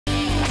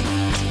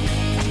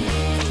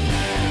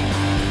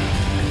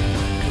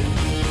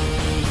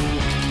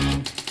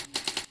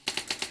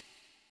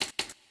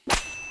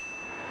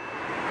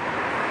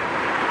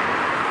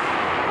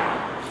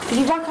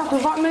woke up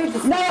and right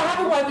moved. No, I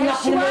haven't woken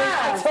up in the mood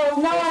at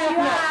all. No, I have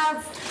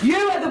not. You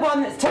are the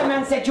one that's turned around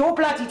and said you're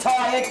bloody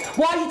tired.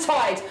 Why are you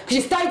tired? Because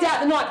you stayed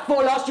out the night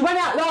before last. You went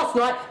out last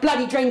night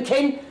bloody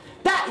drinking.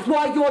 That is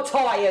why you're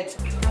tired.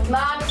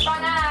 Mum, it's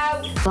fine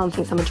out. Mum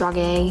thinks I'm a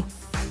druggie.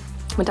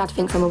 My dad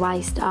thinks I'm a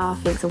waster,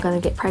 thinks I'm going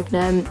to get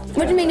pregnant.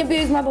 What do you mean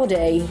abuse my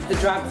body? The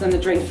drugs and the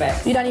drink,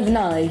 Bex. You don't even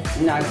know?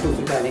 No, of course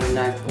we don't even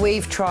know.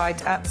 We've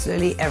tried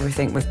absolutely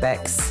everything with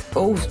Bex.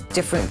 All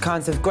different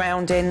kinds of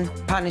grounding,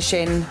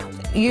 punishing,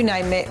 you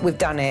name it, we've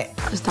done it.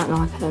 I just don't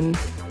like him.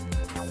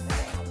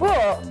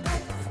 What?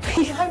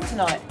 Are you home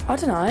tonight? I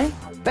don't know.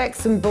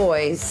 Bex and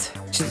boys,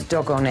 she's a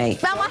dog on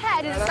eat. Round my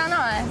head, is it so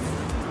nice?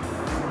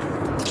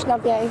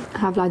 Love you. I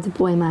have loads of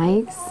boy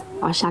mates.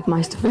 I shag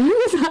most of them.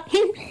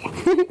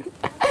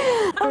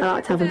 I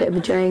like to have a bit of a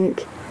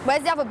drink.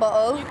 Where's the other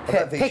bottle?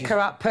 Pick her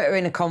up, put her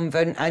in a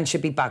convent, and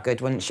she'd be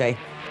buggered, wouldn't she?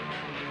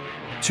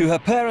 To her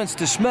parents'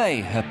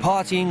 dismay, her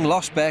partying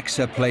lost Bex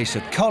her place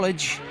at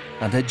college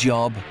and her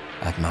job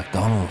at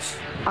McDonald's.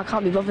 I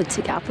can't be bothered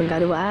to get up and go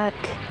to work.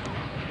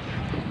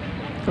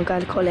 Or go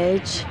to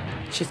college.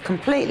 She's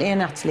completely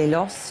and utterly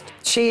lost.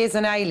 She is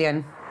an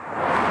alien.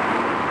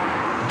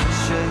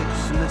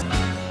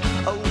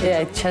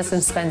 Yeah,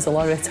 Chesden spends a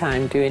lot of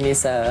time doing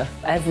his hair.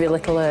 Every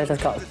little hair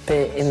has got to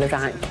be in the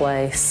right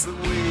place.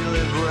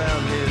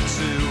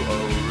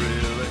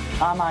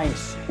 I might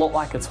look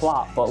like a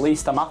twat, but at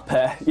least I'm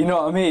happy, you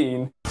know what I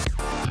mean?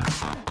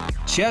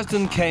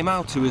 Chesden came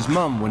out to his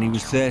mum when he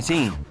was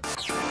 13.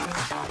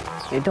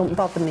 It don't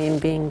bother me in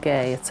being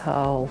gay at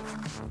all,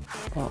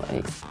 but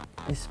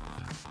he's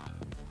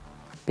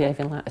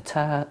behaving like a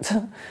tart.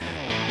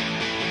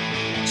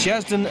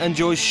 Chesden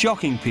enjoys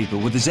shocking people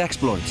with his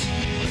exploits.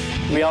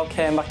 We all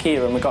came back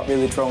here and we got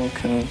really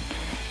drunk and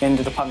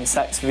ended up having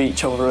sex with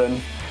each other,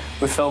 and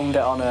we filmed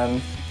it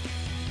on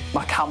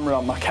my camera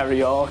on my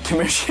karaoke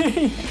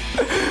machine.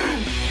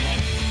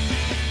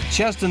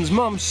 Chesden's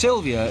mum,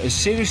 Sylvia, is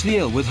seriously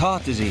ill with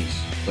heart disease,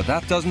 but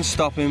that doesn't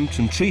stop him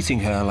from treating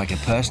her like a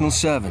personal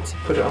servant.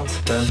 Put it on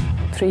stem.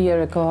 3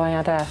 years ago I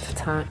had a heart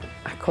attack.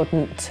 I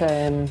couldn't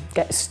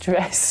get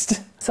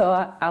stressed,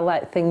 so I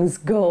let things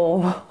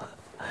go.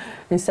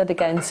 Instead of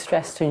getting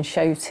stressed and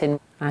shouting,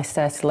 I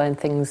started to let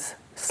things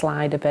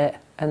slide a bit,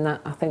 and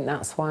I think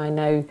that's why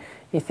now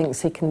he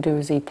thinks he can do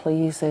as he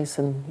pleases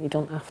and you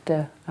don't have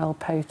to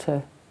help out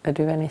or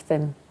do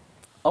anything.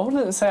 I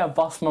wouldn't say I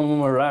boss my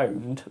mum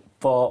around,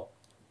 but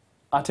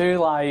I do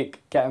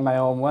like getting my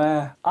own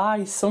way.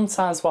 I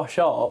sometimes wash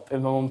up if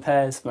my mum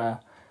pays me,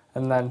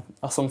 and then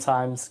I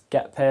sometimes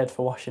get paid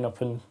for washing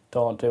up and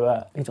don't do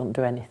it. He don't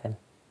do anything.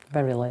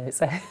 Very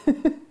lazy.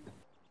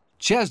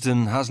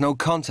 Chesden has no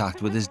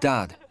contact with his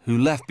dad, who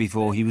left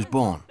before he was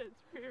born.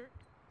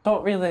 I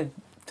don't really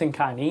think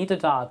I need a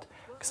dad,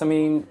 because I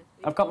mean,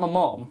 I've got my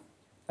mum,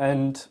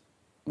 and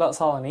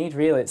that's all I need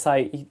really. It's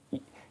like,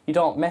 you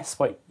don't miss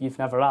what you've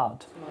never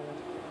had.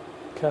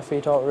 Careful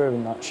you don't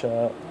ruin that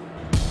shirt.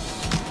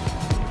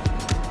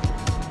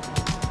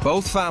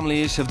 Both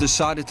families have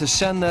decided to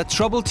send their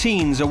troubled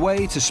teens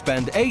away to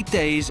spend 8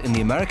 days in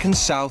the American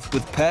South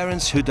with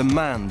parents who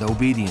demand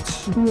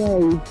obedience.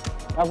 Yay.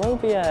 I will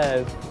be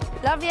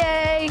Love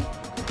you.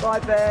 Bye,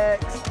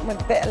 Bex.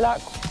 With a bit of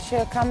luck,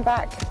 she'll come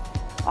back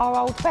our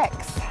old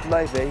Bex.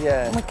 Maybe,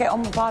 yeah. And we'll get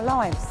on with our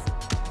lives.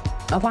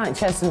 I'd like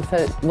Chesden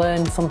to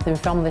learn something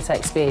from this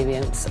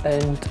experience,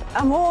 and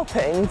I'm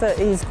hoping that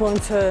he's going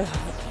to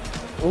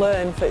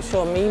learn to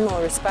show me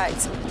more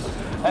respect.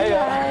 Hey,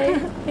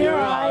 You're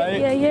right.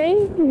 Yeah,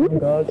 you? I'm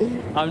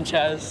good. I'm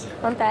Ches.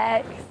 I'm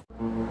Bex.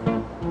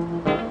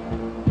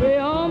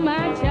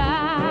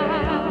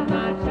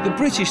 The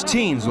British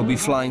teens will be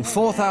flying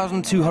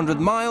 4,200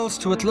 miles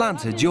to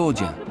Atlanta,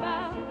 Georgia.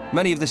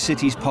 Many of the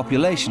city's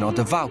population are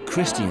devout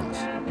Christians.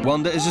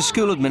 Wanda is a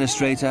school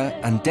administrator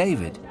and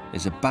David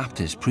is a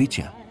Baptist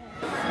preacher.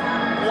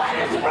 What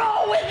is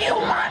wrong with you,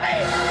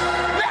 mommy?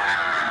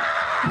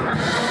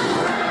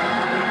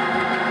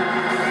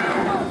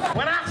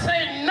 When I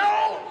say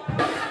no,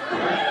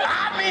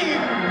 I mean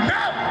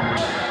no.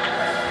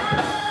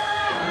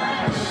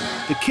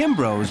 The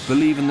Kimbros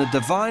believe in the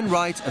divine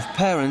right of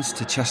parents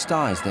to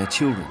chastise their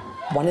children.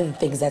 One of the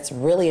things that's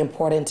really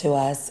important to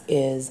us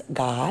is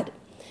God.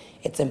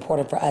 It's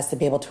important for us to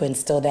be able to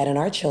instill that in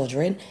our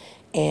children.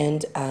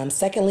 And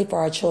secondly, for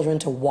our children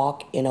to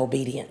walk in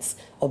obedience.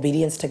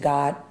 Obedience to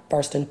God,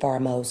 first and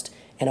foremost,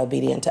 and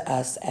obedient to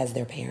us as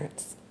their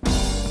parents.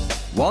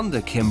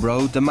 Wanda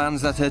Kimbrough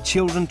demands that her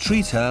children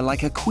treat her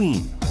like a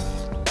queen.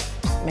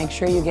 Make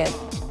sure you get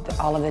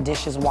all of the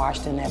dishes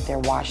washed and that they're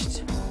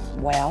washed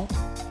well.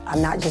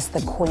 I'm not just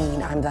the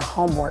queen, I'm the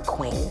homework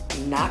queen.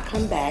 Do not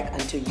come back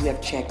until you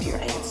have checked your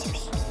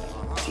answers.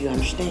 Do you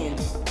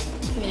understand?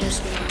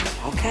 Yes,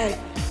 ma'am. Okay.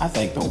 I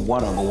think that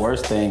one of the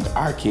worst things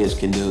our kids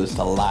can do is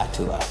to lie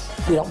to us.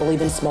 We don't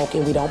believe in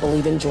smoking, we don't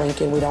believe in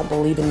drinking, we don't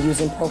believe in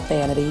using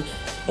profanity,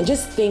 and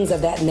just things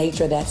of that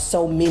nature that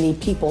so many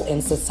people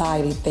in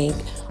society think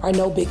are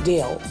no big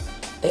deal.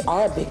 They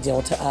are a big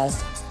deal to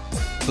us.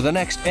 For the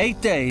next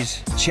 8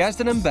 days,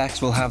 Chesden and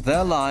Bex will have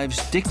their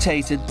lives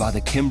dictated by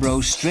the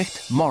Kimbro's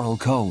strict moral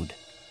code.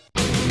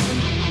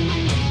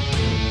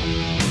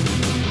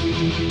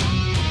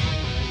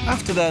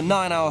 After their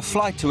 9-hour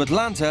flight to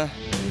Atlanta,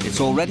 it's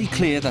already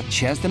clear that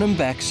Chesden and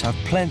Bex have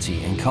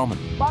plenty in common.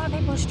 Why are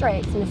people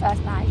strict in the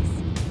first place?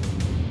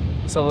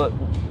 So that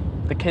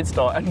the kids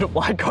don't end up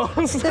like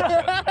us.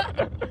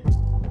 I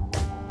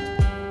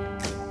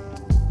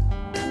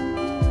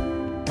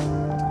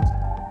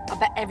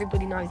bet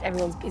everybody knows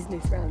everyone's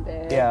business around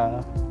here.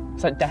 Yeah.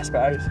 It's like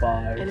Desperate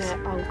Housewives.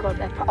 Oh God,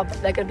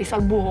 they're going to be so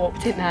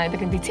warped, aren't they? They're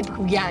going to be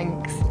typical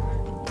Yanks.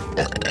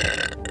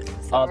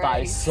 Oh,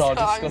 that is so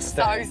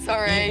disgusting. I'm so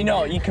sorry. You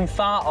know, you can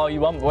fart all you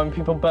want, but when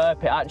people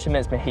burp, it actually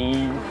makes me heave.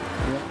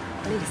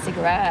 I need a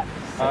cigarette.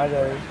 I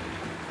do.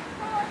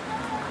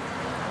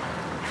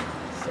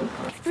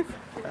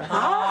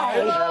 Hi.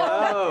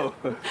 Hello.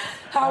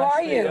 How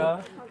are you?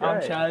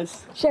 I'm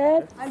Chaz.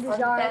 Chaz. I'm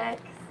Desiree.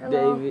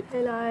 David.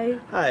 Hello.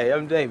 Hi,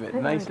 I'm David.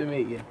 Nice to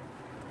meet you.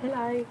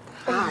 Hello.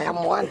 Hi,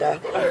 I'm Wanda.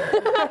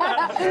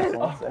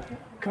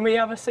 Can we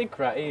have a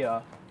cigarette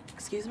here?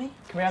 Excuse me?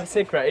 Can we have a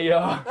cigarette here?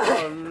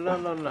 Oh,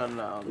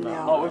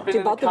 no. Oh, we've been Do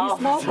in the both of you car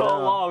smoke? for so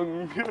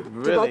long.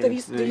 Really? Do both of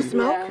you, do you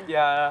smoke?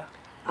 Yeah.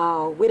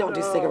 Oh, we don't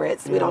do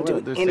cigarettes. We don't do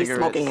any cigarettes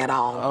smoking at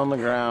all. On the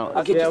ground.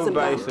 I'll get you some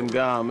everybody gum. some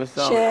gum. It's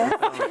only, Chaz,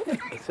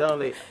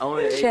 it's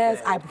only 8 Chaz,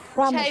 days. I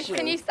promise Chase,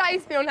 can you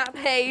save me on that,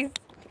 please?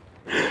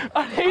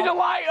 I need a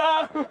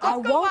lighter. I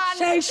won't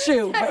chase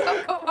you, but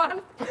I've got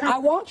one. I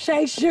won't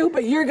chase you,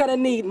 but you're gonna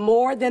need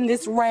more than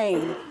this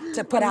rain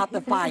to put out the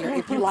fire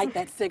if you like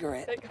that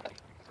cigarette.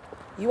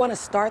 You want to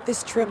start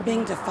this trip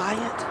being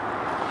defiant?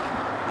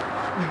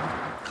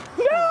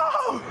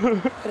 No!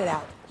 Put it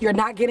out. You're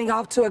not getting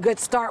off to a good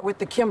start with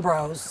the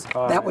Kimbros.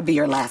 That would be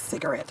your last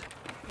cigarette.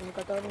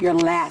 Your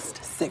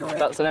last cigarette.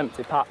 That's an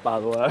empty pack, by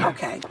the way.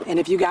 Okay, and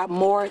if you got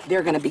more,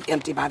 they're gonna be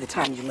empty by the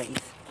time you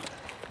leave.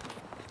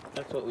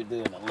 That's what we do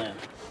in Atlanta.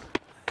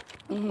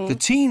 The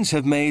teens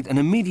have made an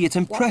immediate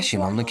impression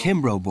on the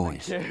Kimbrough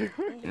boys.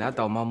 And I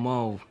thought my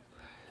mom,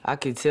 I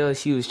could tell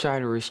she was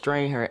trying to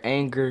restrain her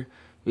anger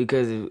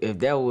because if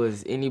that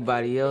was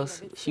anybody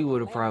else, she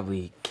would have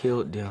probably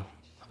killed them.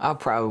 I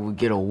probably would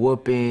get a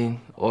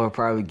whooping or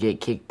probably get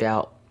kicked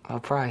out.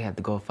 I'll probably have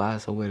to go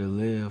find somewhere to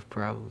live,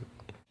 probably.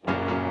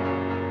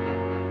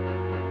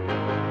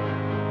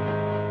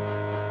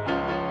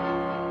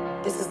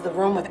 This is the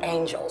room of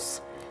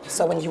angels.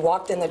 So when you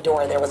walked in the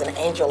door, there was an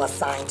angel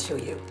assigned to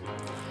you.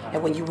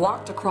 And when you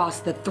walked across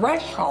the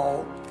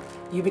threshold,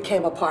 you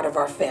became a part of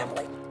our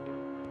family.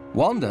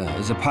 Wanda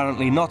is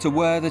apparently not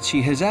aware that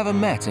she has ever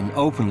met an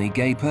openly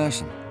gay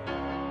person.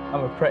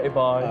 I'm a pretty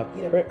boy. A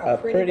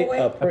pretty boy?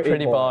 A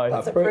pretty boy.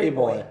 What's a pretty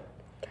boy?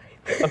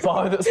 A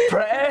boy that's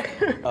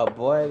pretty. A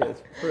boy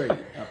that's pretty.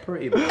 A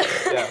pretty boy.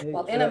 Yeah.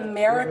 Well, in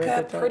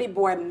America, pretty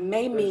boy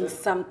may mean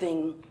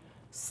something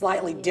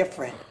slightly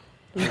different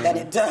than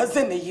it does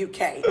in the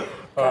UK.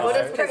 What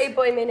does pretty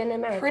boy mean in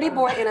America? Pretty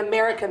boy in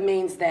America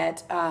means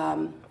that,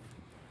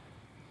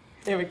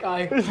 There we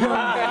go.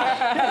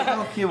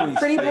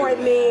 pretty boy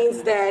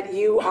means that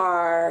you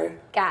are,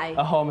 Gay.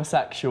 A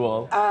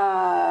homosexual.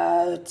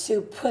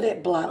 to put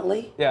it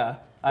bluntly. Yeah,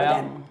 I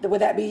am.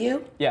 Would that be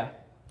you? Yeah.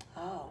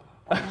 Oh.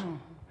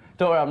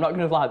 Don't worry, I'm not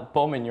going to like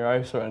bum in your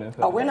house or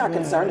anything. Oh, we're not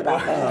concerned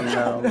about that.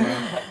 No.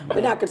 We're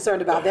not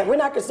concerned about that. We're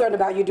not concerned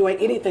about you doing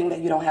anything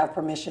that you don't have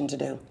permission to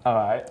do. All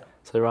right.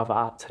 So they're either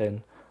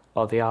acting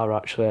or they are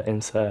actually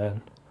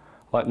insane.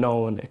 Like, no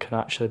one can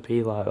actually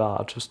be like that.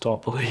 I just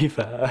don't believe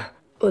it.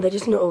 Well, they're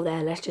just not all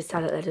there. Let's just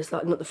tell it they're just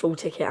like not the full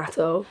ticket at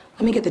all.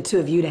 Let me get the two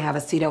of you to have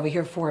a seat over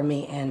here for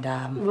me and,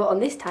 What, on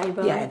this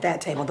table? yeah, at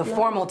that table, the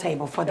formal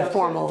table for the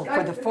formal.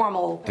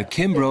 The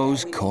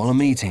Kimbroghs call a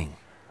meeting.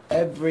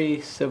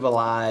 Every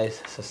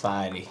civilized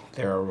society,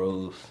 there are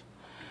rules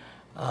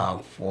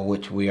for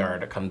which we are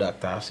to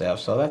conduct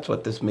ourselves. So that's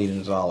what this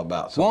meeting is all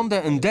about. So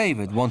Wanda and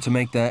David want to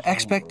make their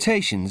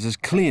expectations as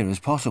clear as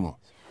possible.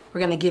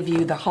 We're gonna give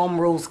you the home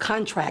rules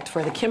contract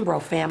for the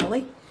Kimbrough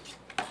family.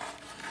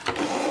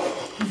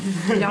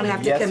 You don't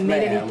have to Yes,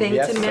 commit ma'am. anything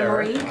Yes, to sir.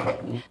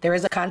 memory. There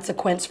is a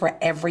consequence for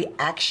every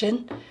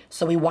action,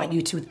 so we want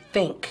you to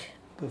think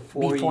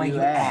before you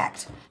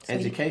act. So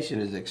education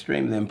is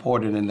extremely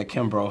important in the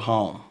Kimbrough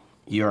home.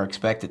 You're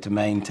expected to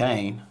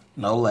maintain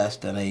no less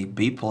than a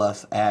B+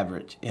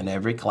 average in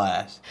every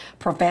class.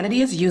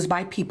 Profanity is used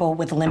by people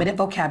with limited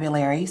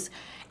vocabularies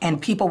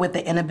and people with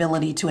the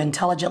inability to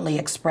intelligently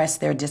express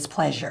their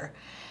displeasure.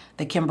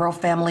 The Kimbrough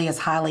family is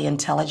highly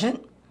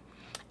intelligent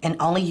and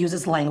only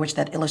uses language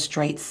that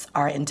illustrates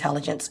our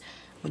intelligence.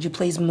 Would you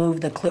please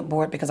move the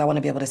clipboard because I want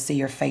to be able to see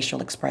your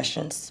facial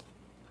expressions.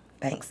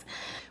 Thanks.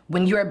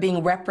 When you are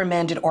being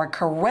reprimanded or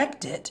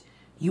corrected,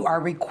 you are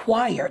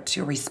required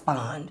to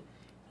respond.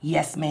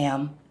 Yes,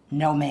 ma'am.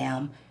 No,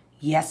 ma'am.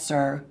 Yes,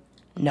 sir.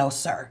 No,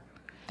 sir.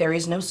 There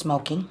is no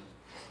smoking.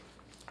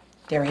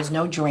 There is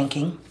no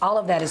drinking. All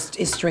of that is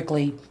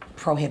strictly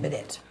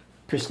prohibited.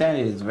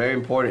 Christianity is very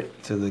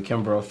important to the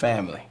Kimbrough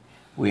family.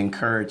 We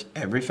encourage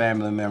every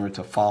family member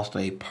to foster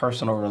a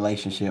personal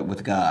relationship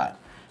with God.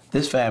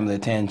 This family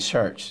attends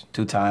church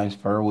 2 times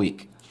per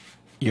week.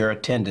 Your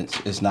attendance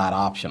is not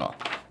optional.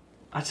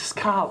 I just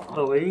can't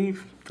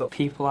believe that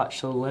people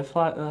actually live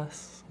like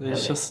this.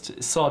 It's just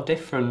it's so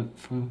different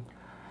from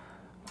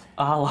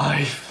our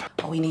life.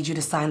 We need you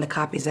to sign the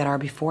copies that are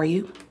before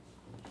you.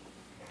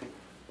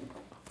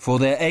 For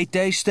their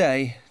 8-day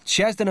stay,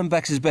 Chesden and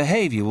Bex's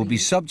behaviour will be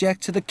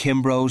subject to the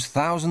Kimbrough's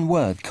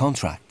 1,000-word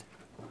contract.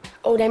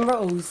 All them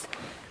rules.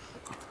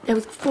 There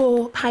was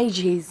 4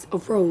 pages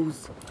of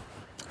rules.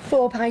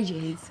 4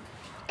 pages.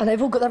 And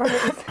they've all got their own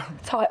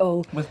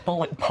title. With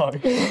bullet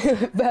points.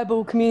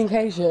 Verbal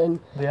communication.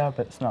 Yeah,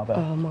 but it's not bad.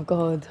 Oh my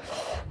God.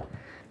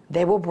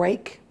 They will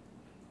break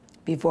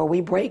before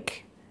we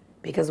break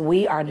because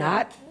we are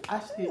not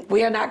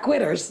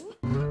quitters.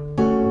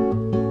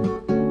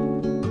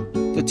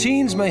 The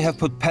teens may have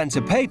put pen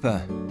to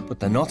paper, but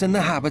they're not in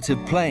the habit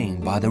of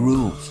playing by the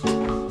rules.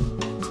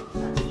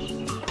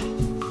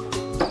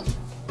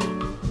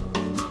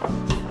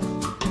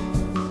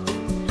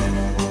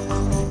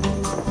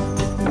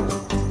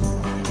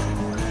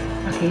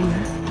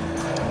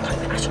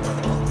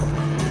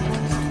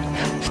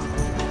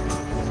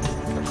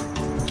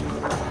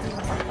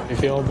 If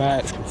the old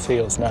mates can see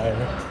us now,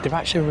 they're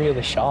actually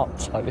really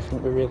shocked. Like, they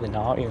think we're really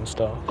naughty and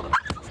stuff.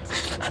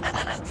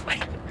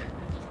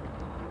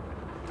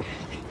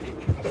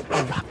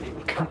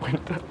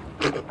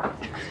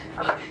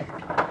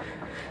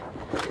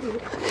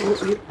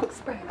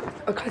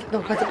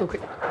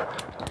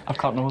 I've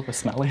got no other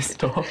smelly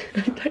stuff.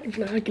 Don't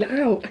even know, get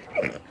out.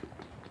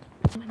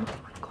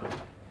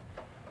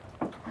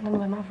 I don't know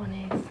where my one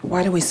is.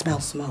 Why do we smell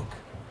smoke?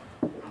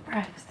 My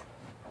breath.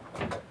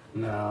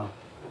 No.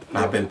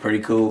 I've been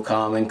pretty cool,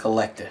 calm, and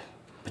collected.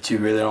 But you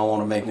really don't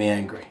want to make me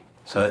angry.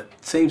 So it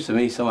seems to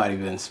me somebody's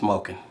been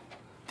smoking.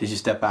 Did you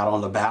step out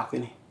on the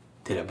balcony?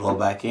 Did it blow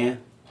back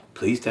in?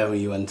 Please tell me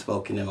you wasn't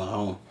smoking in my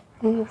home.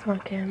 I'm not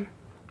smoking.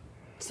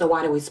 So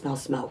why do we smell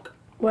smoke?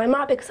 Well, it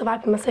might be because I've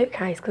opened my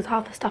suitcase, because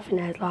half the stuff in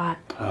there is like...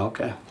 Oh,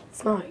 okay.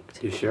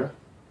 Smoked. You sure?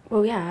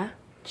 Well, yeah.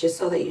 Just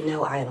so that you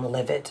know, I am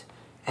livid.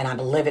 And I'm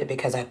livid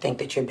because I think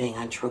that you're being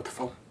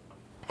untruthful.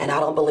 And I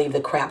don't believe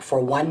the crap for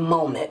one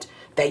moment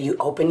that you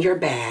opened your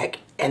bag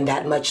and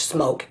that much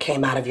smoke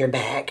came out of your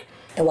bag.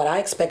 And what I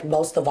expect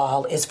most of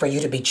all is for you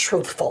to be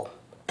truthful.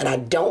 And I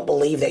don't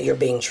believe that you're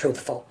being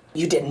truthful.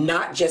 You did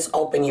not just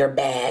open your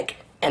bag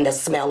and the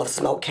smell of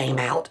smoke came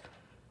out.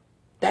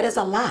 That is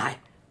a lie.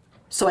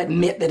 So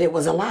admit that it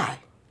was a lie.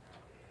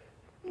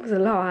 It was a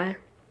lie.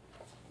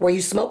 Were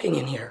you smoking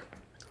in here?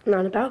 Not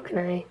on the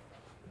balcony.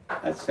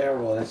 That's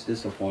terrible. That's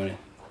disappointing.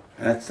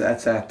 That's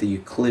after you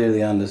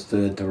clearly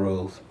understood the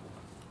rules.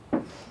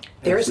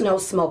 There is no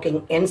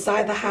smoking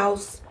inside the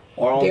house.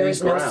 There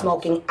is no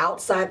smoking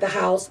outside the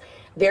house.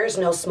 There is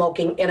no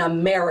smoking in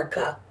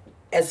America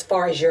as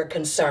far as you're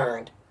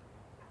concerned.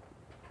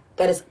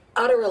 That is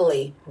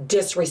utterly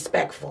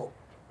disrespectful.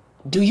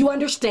 Do you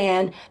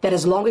understand that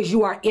as long as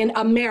you are in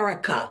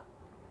America,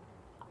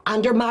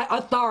 under my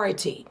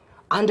authority,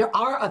 under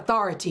our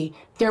authority,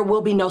 there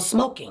will be no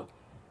smoking?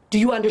 Do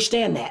you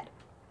understand that?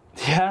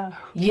 Yeah.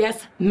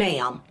 Yes,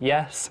 ma'am.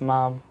 Yes,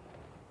 Mom.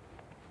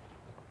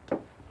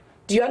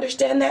 Do you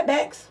understand that,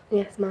 Bex?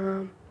 Yes,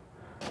 Mom.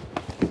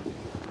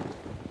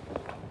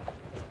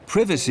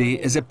 Privacy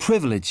is a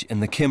privilege in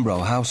the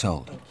Kimbrough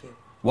household.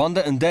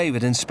 Wanda and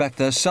David inspect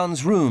their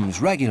sons'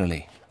 rooms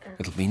regularly.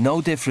 It'll be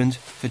no different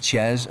for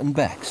Ches and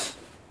Bex.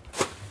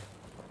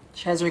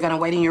 Ches, are you gonna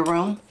wait in your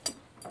room?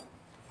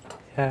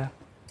 Yeah.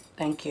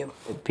 Thank you.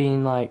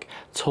 Being like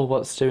told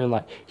what to do and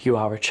like you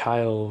are a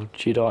child,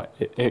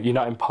 you're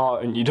not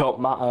important, you don't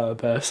matter,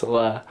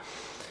 basically.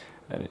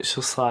 And it's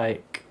just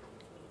like,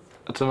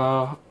 I don't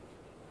know.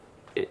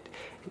 It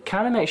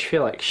kind of makes you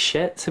feel like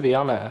shit, to be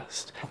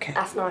honest. Okay.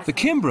 That's nice. The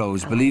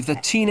Kimbroughs believe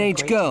that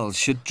teenage girls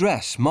should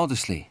dress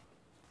modestly.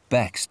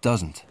 Bex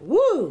doesn't.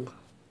 Woo!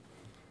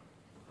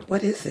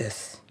 What is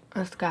this?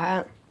 A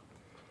skirt.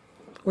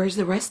 Where's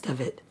the rest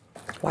of it?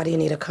 Why do you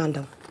need a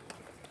condom?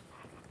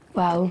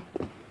 Well,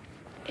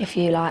 if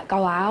you like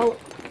go out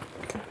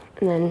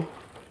and then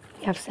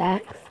you have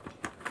sex.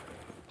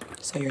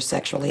 So you're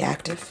sexually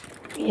active?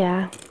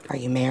 Yeah. Are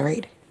you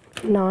married?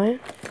 No.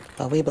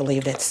 Well, we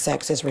believe that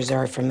sex is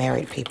reserved for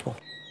married people.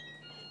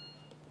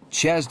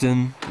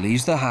 Chesden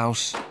leaves the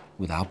house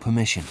without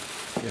permission.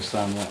 Your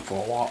son went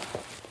for a walk.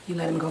 You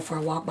let him go for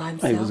a walk by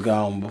himself? He was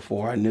gone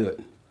before I knew it.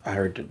 I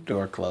heard the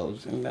door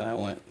close and then I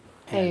went.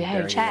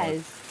 Hey,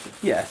 Ches.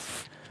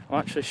 Yes. I'm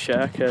actually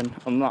shaking.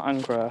 I'm not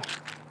angry.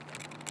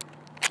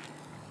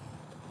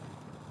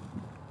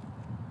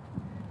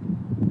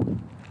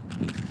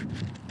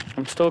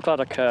 I'm still glad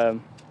I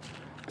came,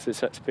 because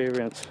it's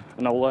experience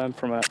and I'll learn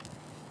from it.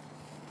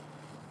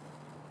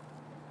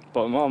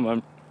 But at the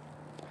moment,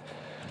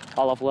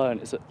 all I've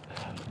learned is that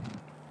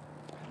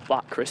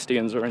black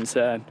Christians are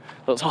insane.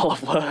 That's all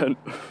I've learned.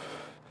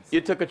 You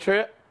took a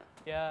trip?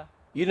 Yeah.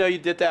 You know you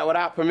did that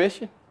without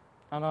permission?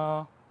 I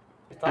know.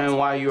 And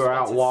while you were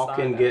out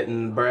walking,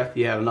 getting breath,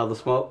 you had another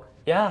smoke?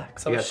 Yeah,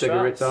 because I You was got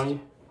cigarettes stressed. on you?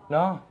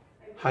 No.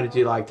 How did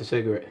you like the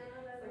cigarette?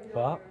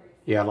 What?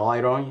 You got a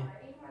lighter on you?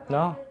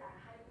 No.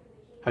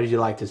 How did you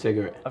like the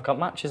cigarette? I've got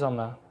matches on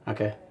there.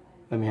 Okay,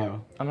 let me have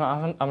them.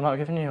 I'm not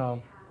giving you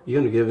them.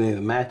 You're gonna give me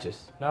the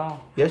matches? No.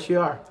 Yes, you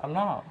are. I'm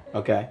not.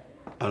 Okay,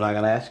 I'm not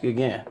gonna ask you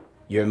again.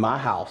 You're in my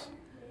house,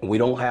 and we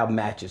don't have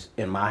matches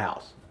in my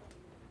house.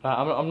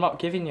 I'm not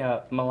giving you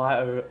my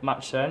lighter,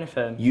 match or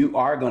anything. You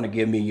are gonna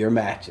give me your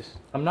matches.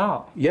 I'm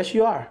not. Yes,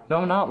 you are. No,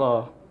 I'm not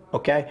though.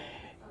 Okay,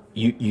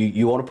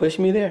 you want to push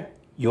me there?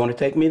 You want to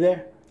take me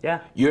there? Yeah.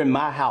 You're in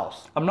my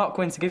house. I'm not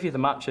going to give you the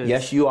matches.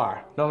 Yes, you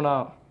are. No, I'm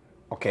not.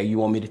 Okay, you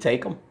want me to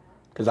take them?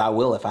 Because I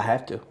will if I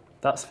have to.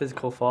 That's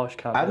physical force, you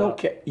can't I do don't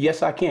that. care.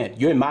 Yes, I can.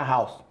 You're in my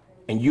house,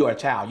 and you are a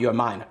child. You're a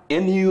minor.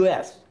 In the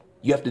U.S.,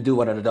 you have to do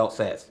what an adult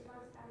says.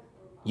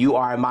 You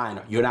are a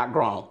minor. You're not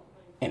grown.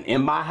 And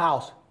in my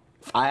house,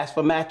 if I ask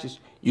for matches,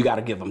 you got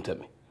to give them to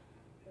me.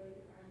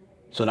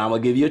 So now I'm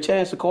going to give you a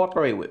chance to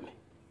cooperate with me.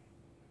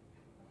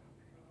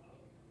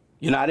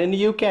 You're not in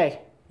the UK.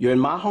 You're in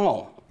my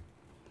home.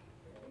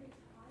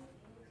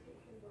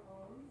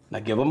 Now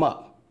give them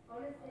up.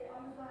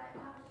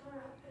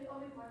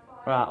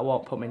 Right, I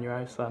won't put them in your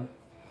house then.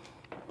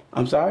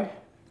 I'm sorry?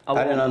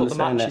 I didn't won't put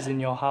the understand matches that. in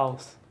your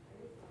house.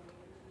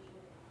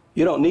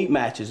 You don't need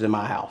matches in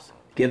my house.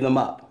 Give them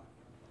up.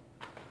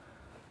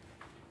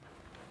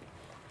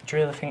 Do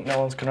you really think no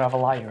one's going to have a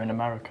lighter in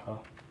America?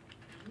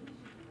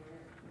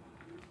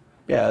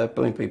 Yeah,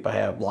 plenty of people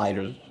have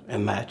lighters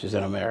and matches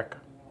in America.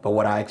 But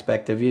what I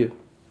expect of you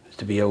is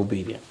to be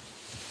obedient.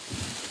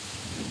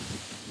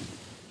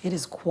 It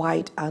is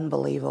quite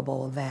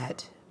unbelievable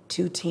that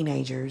two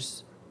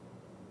teenagers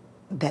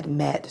that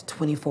met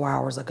 24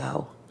 hours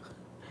ago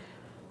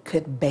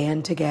could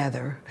band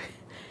together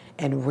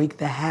and wreak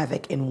the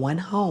havoc in one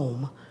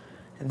home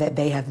that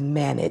they have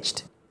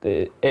managed.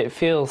 It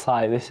feels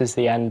like this is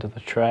the end of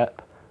the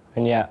trip,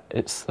 and yet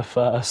it's the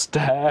first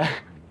day.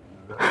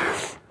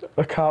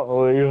 I can't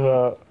believe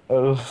it.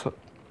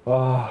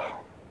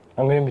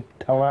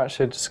 I'm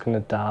actually just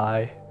gonna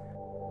die.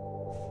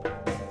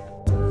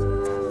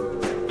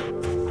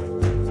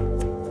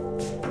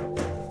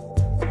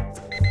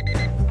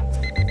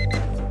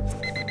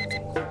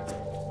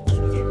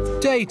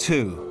 Day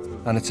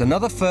 2, and it's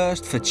another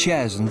first for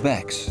Ches and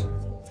Bex.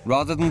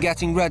 Rather than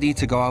getting ready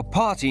to go out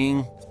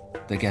partying,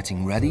 they're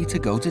getting ready to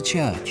go to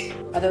church.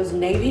 Are those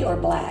navy or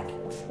black?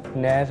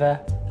 Never.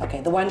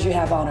 Okay, the ones you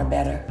have on are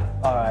better.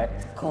 All right.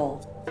 Cool.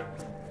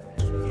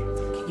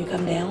 Can you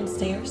come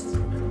downstairs?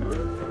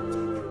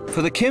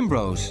 For the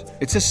Kimbros,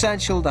 it's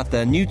essential that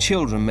their new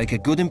children make a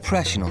good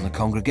impression on the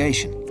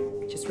congregation.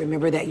 Just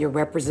remember that you're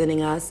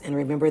representing us, and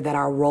remember that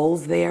our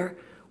roles there,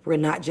 we're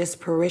not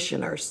just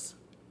parishioners.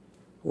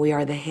 We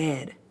are the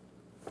head.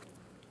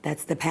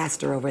 That's the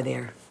pastor over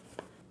there.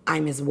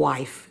 I'm his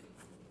wife.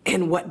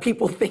 And what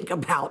people think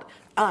about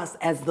us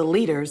as the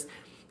leaders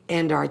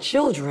and our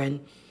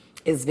children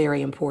is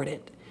very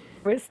important.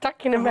 We're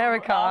stuck in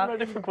America. I'm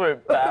ready for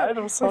going bed.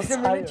 I'm so With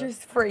some tired.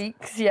 religious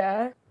freaks,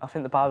 yeah. I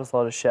think the Bible's a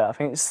load of shit. I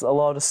think it's a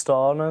load of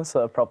stoners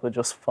that have probably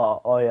just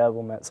thought, oh yeah,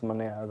 we'll make some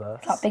money out of this.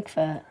 It's like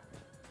Bigfoot.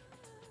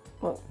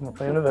 Well, I'm not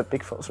playing with it.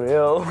 Bigfoot's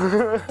real.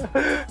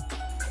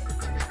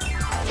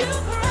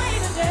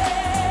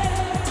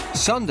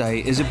 Sunday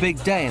is a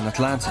big day in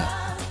Atlanta.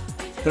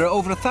 There are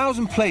over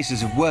 1,000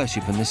 places of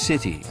worship in the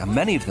city, and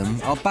many of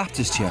them are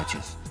Baptist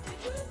churches.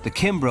 The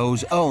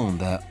Kimbros own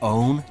their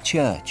own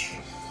church.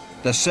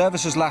 Their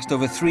services last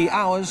over 3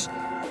 hours,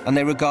 and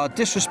they regard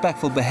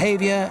disrespectful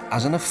behaviour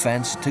as an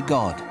offence to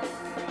God.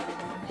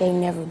 They've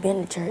never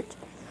been to church,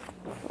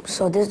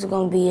 so this is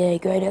going to be a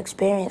great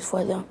experience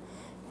for them,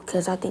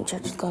 because I think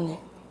church is going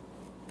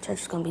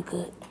to be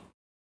good.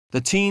 The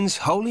teens'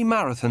 holy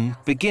marathon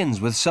begins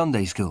with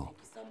Sunday school.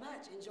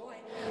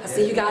 I'll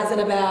see you guys in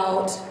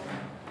about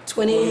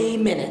 20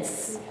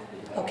 minutes,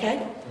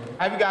 okay?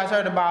 Have you guys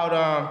heard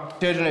about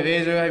children of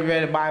Israel? Have you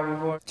read the Bible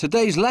before?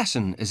 Today's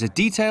lesson is a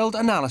detailed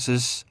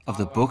analysis of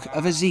the book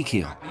of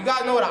Ezekiel. You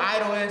guys know what an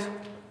idol is?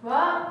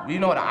 What? Do you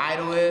know what an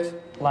idol is?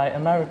 Like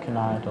American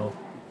Idol.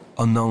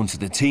 Unknown to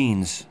the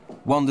teens,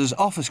 Wanda's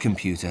office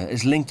computer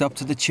is linked up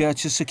to the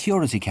church's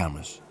security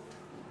cameras.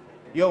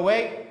 You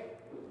awake?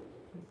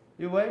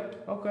 You awake?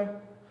 Okay.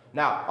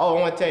 Now, I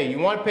want to tell you, you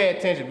want to pay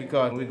attention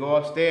because when we go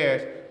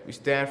upstairs, we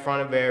stand in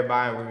front of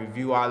everybody and we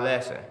review our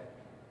lesson.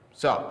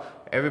 So,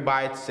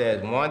 everybody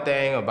says one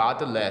thing about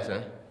the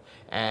lesson,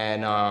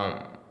 and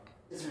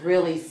It's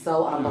really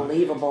so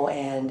unbelievable,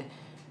 and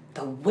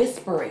the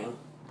whispering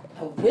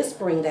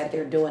that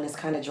they're doing is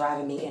kind of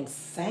driving me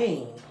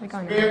insane.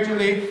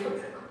 spiritually,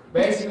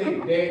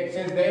 basically,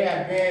 since they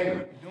have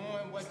been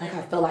doing what It's like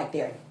I feel like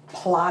they're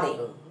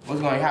plotting.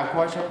 What's going on? You have a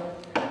question?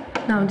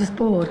 No, I'm just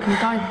bored. Can you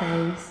go,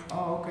 please?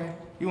 Oh, okay.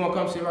 You want to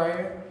come sit right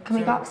here? Can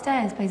we go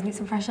upstairs, please, and get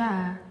some fresh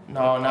air?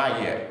 No,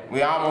 not yet.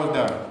 We almost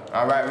done.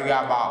 All right, we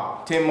got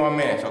about 10 more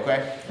minutes,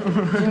 okay? Do you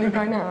want to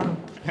go now?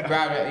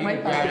 Grab that, you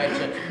can grab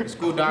that check.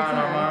 Scoot down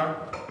on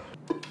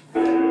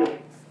mine.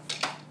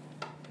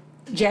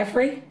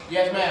 Jeffrey?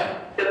 Yes, ma'am.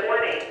 Good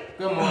morning.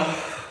 Good morning.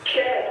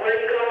 Chad, where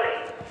are you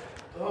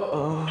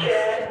going?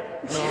 Chad?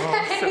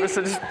 No,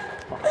 so just...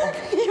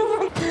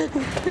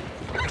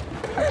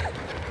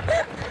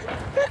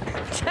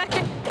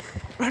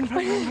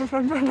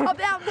 run. Up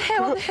the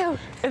hill.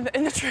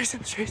 In the trees,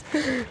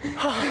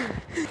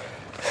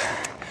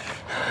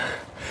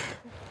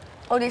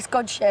 All this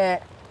God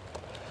shit.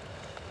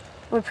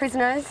 We're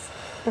prisoners.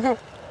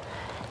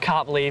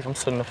 Can't believe I'm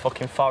stood in the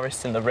fucking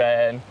forest in the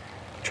rain,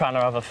 trying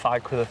to have a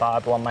fag with a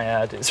Bible on my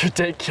head. It's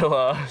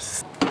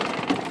ridiculous.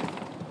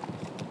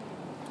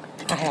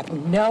 I have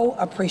no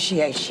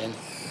appreciation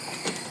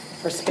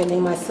for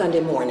spending my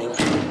Sunday morning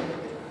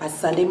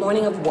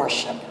of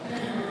worship.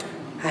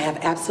 I have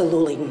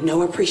absolutely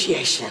no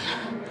appreciation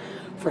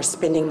for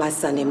spending my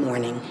Sunday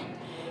morning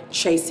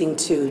chasing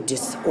two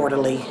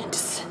disorderly,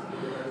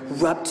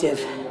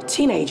 disruptive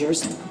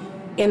teenagers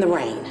in the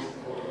rain.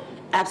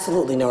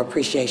 Absolutely no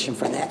appreciation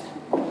for that.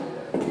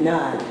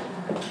 None.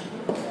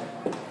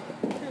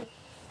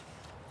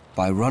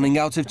 By running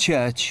out of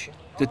church,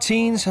 the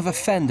teens have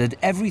offended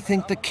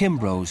everything the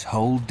Kimbroughs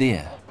hold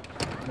dear.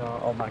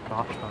 No, oh my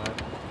God,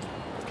 right.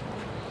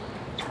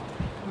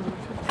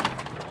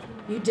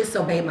 You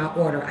disobeyed my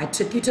order. I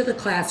took you to the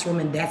classroom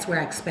and that's where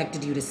I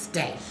expected you to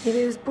stay. It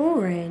was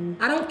boring.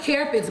 I don't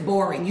care if it's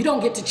boring. You don't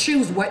get to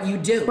choose what you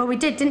do. Well, we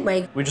did, didn't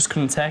we? We just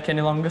couldn't take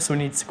any longer, so we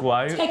needed to go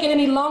out. Take it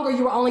any longer,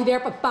 you were only there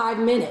for 5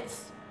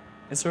 minutes.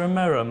 Is there a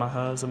mirror? My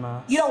hair's a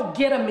mess. You don't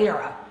get a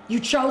mirror. You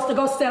chose to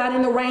go sit out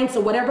in the rain,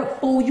 so whatever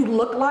fool you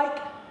look like,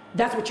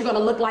 that's what you're gonna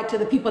look like to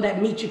the people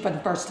that meet you for the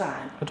first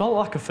time. I don't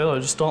look like a filler, I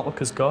just don't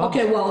look as good.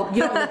 Okay, well,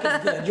 you don't look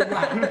as good, you're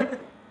right.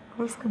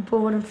 I'm so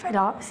bored and fed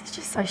up. This is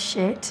just so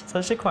shit. It's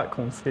actually quite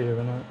comfy,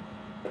 isn't it?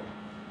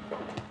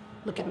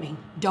 Look at me.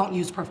 Don't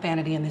use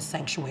profanity in this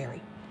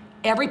sanctuary.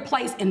 Every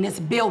place in this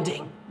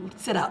building,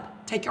 sit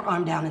up. Take your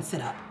arm down and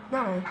sit up.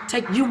 No.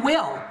 You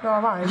will. No, I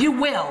won't. You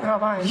will. No, I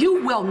won't.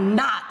 You will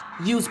not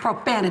use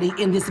profanity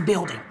in this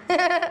building.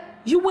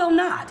 You will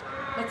not.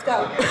 Let's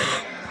go.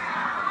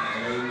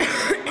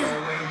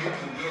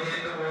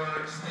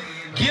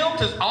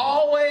 Guilt is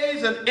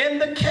always an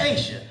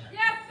indication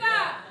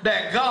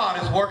that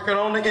God is working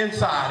on the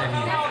inside of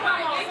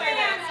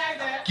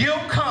you.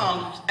 Guilt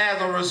comes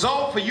as a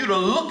result for you to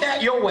look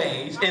at your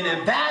ways and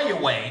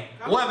evaluate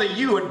whether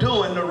you are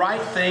doing the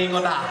right thing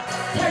or not.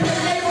 Tell your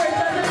neighbor it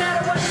doesn't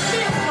matter what it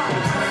feels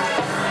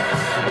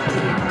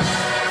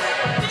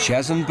like.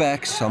 Ches and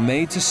Bex are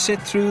made to sit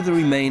through the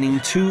remaining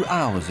 2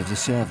 hours of the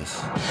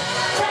service.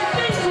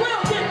 Things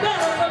will get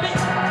better for me.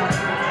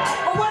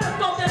 Or what if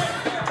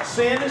that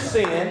Sin is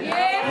sin.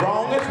 Yeah.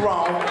 Wrong is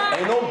wrong.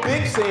 Ain't no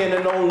big sin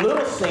and no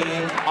little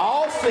sin.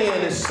 All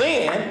sin is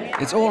sin.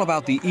 It's all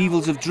about the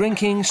evils of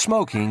drinking,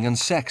 smoking and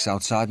sex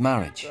outside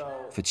marriage.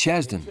 For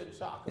Chesden,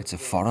 it's a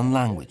foreign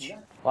language.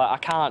 Like, I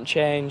can't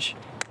change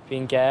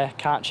being gay,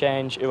 can't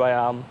change who I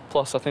am.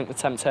 Plus, I think the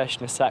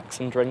temptation of sex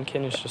and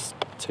drinking is just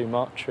too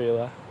much,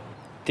 really.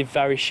 They're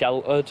very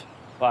sheltered,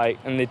 like,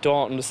 and they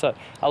don't understand.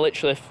 I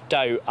literally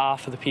doubt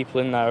half of the people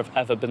in there have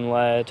ever been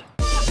laid.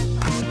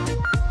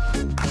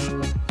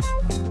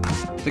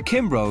 The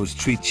Kimbroughs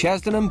treat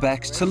Chesden and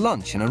Bex to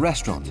lunch in a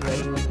restaurant.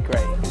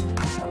 Great.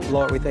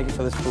 Lord, we thank you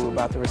for this food we're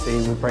about to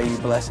receive. We pray you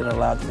bless it and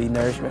allow it to be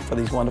nourishment for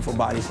these wonderful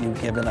bodies you've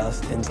given us.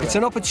 It's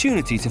an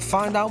opportunity to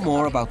find out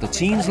more about the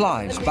teens'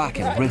 lives back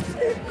in Britain.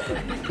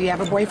 Do you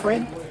have a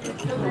boyfriend?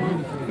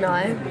 No.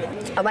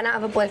 I went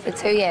out with a boy for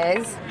 2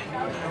 years,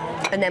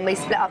 and then we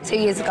split up 2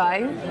 years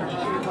ago.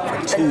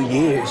 For 2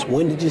 years?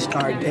 When did you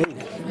start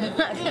dating?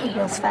 I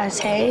was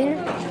 13.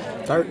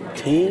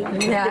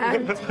 13? Yeah.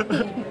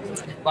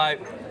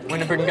 Like,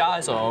 when I bring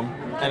guys home,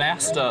 and I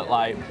asked her,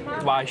 like,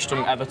 why she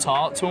doesn't ever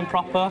talk to them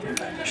proper,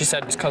 she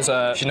said it's because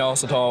she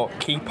knows I don't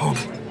keep them.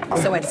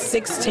 So at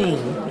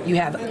 16, you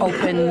have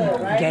open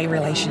gay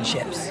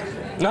relationships?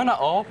 No, not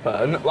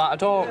open. Like, I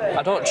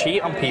don't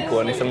cheat on people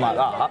or anything like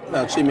that.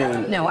 No, she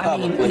means no, I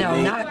mean, no,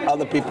 not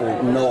other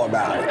people know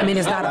about it. I mean,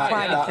 it's not a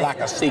private not thing. like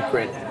a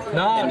secret.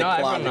 No, in the club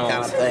everyone knows.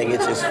 kind of thing.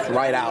 It's just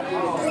right out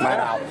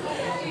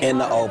in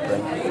the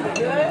open.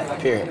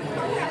 Period.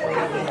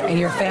 And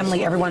your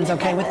family, everyone's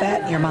okay with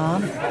that? Your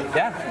mom?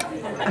 Yeah.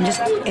 I'm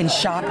just in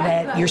shock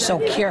that you're so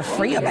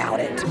carefree about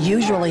it.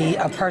 Usually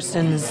a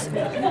person's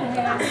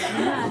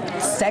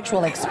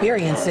sexual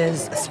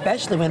experiences,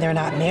 especially when they're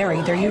not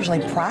married, they're usually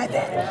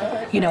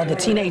private. You know, the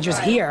teenagers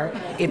here,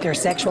 if they're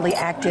sexually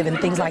active and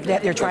things like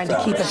that, they're trying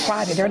to keep it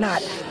private. They're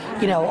not,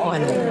 you know,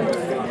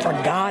 for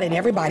God and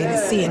everybody to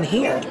see and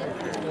hear.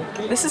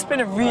 This has been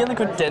a really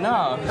good dinner.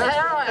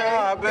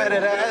 I bet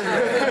it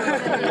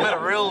has. It's been a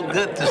real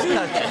good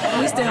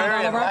discussion. We still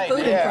have all of our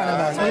food in front of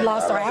us. We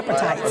lost our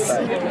appetites.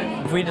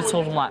 If we'd have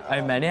told them, like,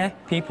 how many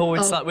people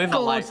we'd slept with,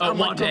 like, at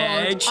what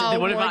age, they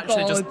would have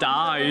actually just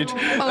died.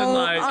 And,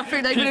 like, I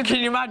think they can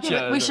you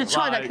imagine? We should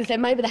try that, because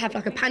then maybe they have,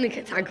 like, a panic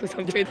attack or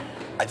something.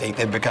 I think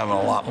they're becoming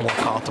a lot more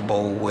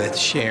comfortable with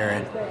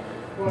sharing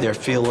their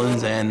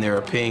feelings and their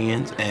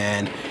opinions,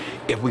 and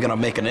if we're going to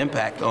make an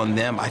impact on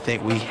them, I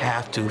think we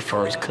have to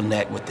first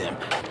connect with them.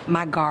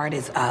 My guard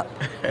is up.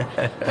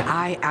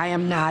 I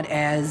am not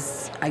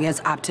as, I guess,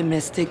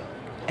 optimistic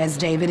as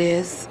David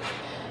is,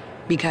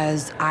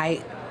 because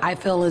I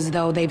feel as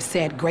though they've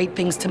said great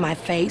things to my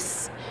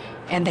face,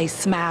 and they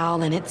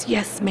smile, and it's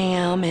yes,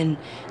 ma'am, and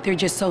they're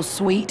just so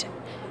sweet.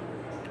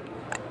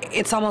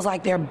 it's almost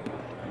like they're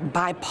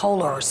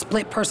bipolar or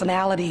split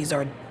personalities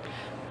or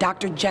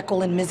Dr.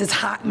 Jekyll and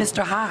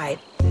Mr. Hyde.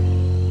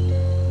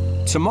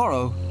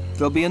 Tomorrow,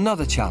 there'll be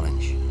another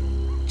challenge.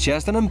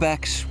 Chesden and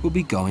Bex will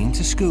be going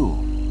to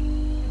school.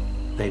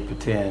 They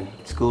pretend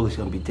school is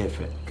going to be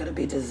different. It's gonna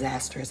be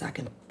disastrous. I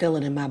can feel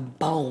it in my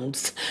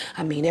bones.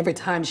 I mean, every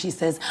time she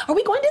says, "Are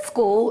we going to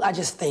school?" I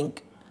just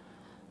think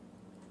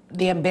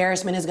the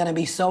embarrassment is gonna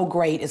be so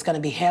great, it's gonna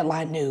be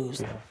headline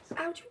news.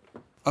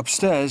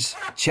 Upstairs,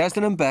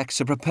 Chesden and Bex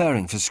are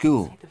preparing for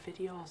school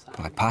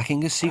by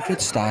packing a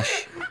secret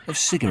stash of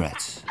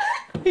cigarettes.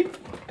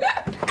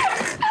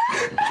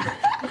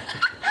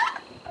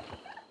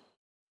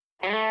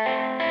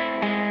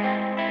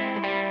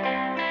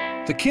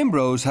 The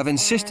Kimbros have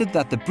insisted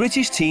that the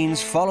British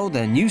teens follow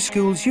their new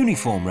school's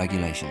uniform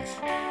regulations.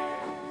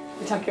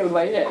 Tuck it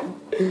away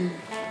in.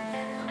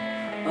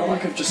 Oh,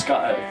 like I've just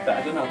got out of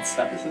bed and had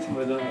sex or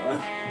something, don't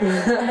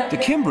I? The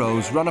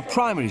Kimbros run a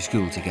primary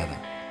school together.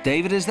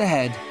 David is the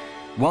head,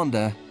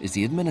 Wanda is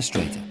the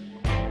administrator.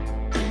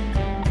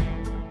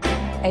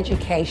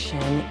 Education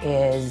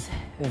is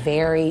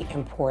very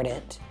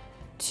important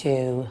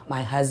to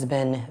my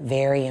husband,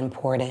 very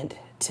important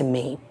to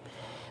me.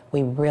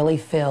 We really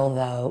feel,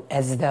 though,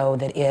 as though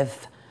that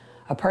if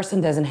a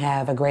person doesn't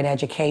have a great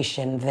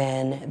education,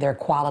 then their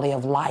quality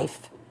of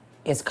life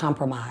is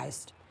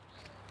compromised.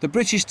 The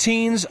British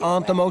teens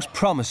aren't the most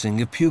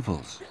promising of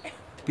pupils.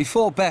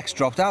 Before Bex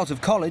dropped out of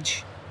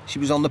college, she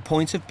was on the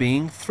point of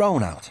being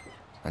thrown out.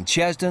 And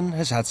Chesden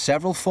has had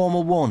several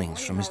formal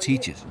warnings from his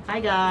teachers. Hi,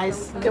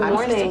 guys. Good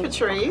morning. I'm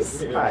Sister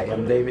Patrice. Hi,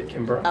 I'm David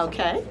Kimbrough.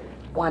 Okay.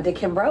 Wanda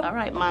Kimbrough. All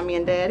right, Mommy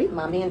and Daddy.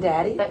 Mommy and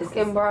Daddy. Bex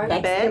Kimbrough.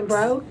 Bex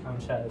Kimbrough. I'm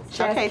Chaz.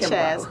 Okay, Kimbrough.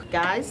 Chaz.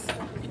 Guys,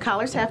 your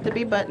collars have to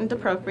be buttoned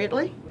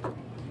appropriately.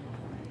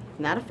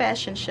 Not a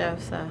fashion show,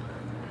 so.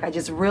 I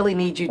just really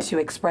need you to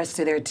express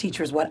to their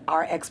teachers what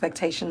our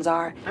expectations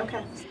are.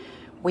 Okay.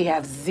 We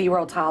have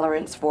zero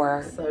tolerance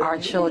for our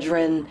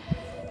children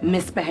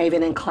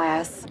misbehaving in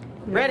class.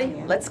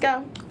 Ready? Let's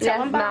go. Tell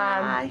them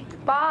bye.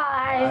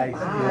 Bye.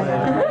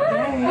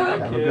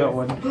 Have a good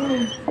one.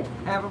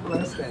 Have a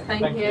blessed day.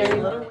 Thank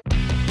you.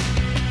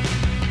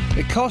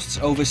 It costs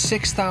over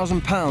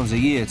 £6,000 a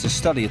year to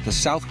study at the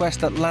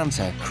Southwest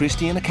Atlanta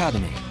Christian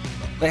Academy.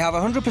 They have a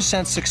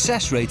 100%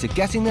 success rate at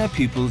getting their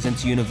pupils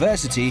into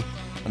university,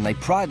 and they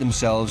pride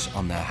themselves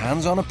on their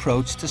hands-on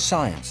approach to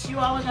science. You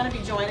all are going to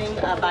be joining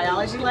a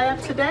biology lab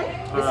today.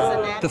 This is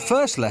anatomy. The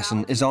first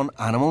lesson is on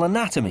animal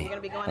anatomy,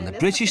 and the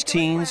British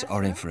teens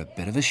are in for a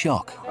bit of a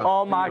shock.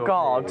 Oh my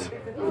God.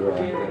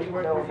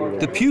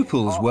 The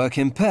pupils work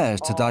in pairs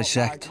to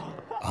dissect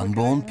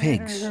unborn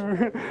pigs.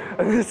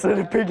 So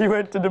the piggy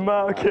went to the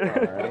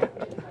market.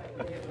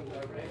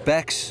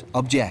 Bex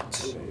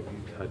objects.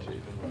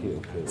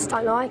 Just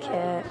don't like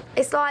it.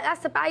 It's like,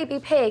 that's a baby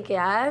pig,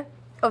 yeah?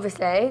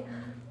 Obviously.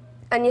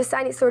 And you're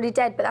saying it's already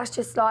dead, but that's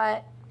just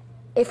like,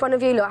 if one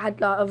of you lot had,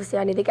 like, obviously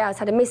only the girls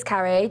had a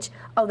miscarriage,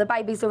 oh, the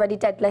baby's already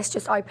dead, let's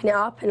just open it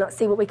up and, like,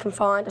 see what we can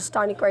find. I just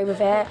don't agree with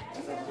it.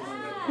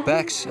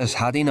 Bex has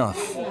had enough.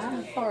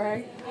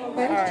 Sorry.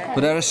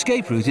 But her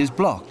escape route is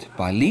blocked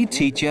by lead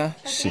teacher,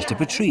 Sister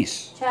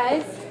Patrice.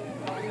 Chase?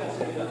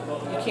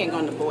 You can't go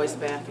in the boys'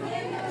 bathroom.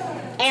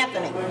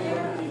 Anthony.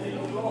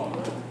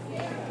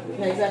 You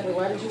know exactly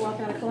why did you walk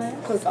out of class?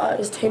 Because it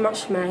was too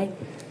much for me.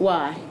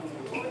 Why?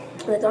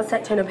 They're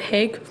dissecting a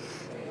pig,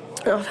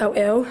 and I felt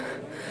ill,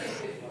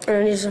 and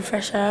I needed some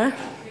fresh air.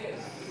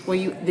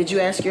 Did you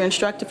ask your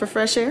instructor for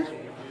fresh air?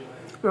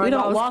 Right, we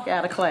don't walk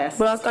out of class.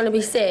 Well, I was going to be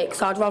sick,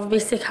 so I'd rather be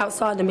sick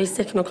outside than be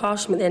sick in a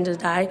classroom at the end of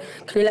the day.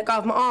 Can you let go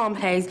of my arm,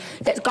 please?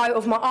 Let go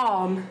of my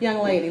arm.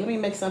 Young lady, let me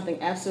make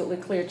something absolutely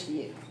clear to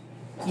you.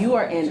 You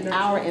are in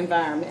our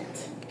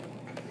environment.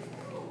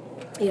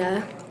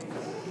 Yeah.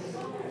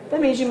 That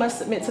means you must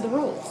submit to the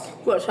rules.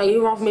 What, so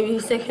you rather me be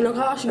sick in a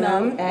classroom?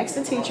 No, ask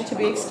the teacher to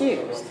be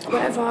excused.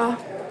 Whatever.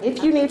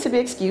 If you need to be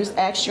excused,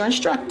 ask your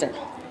instructor.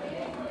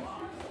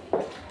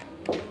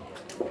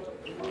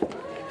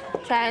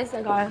 Chase,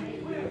 I go.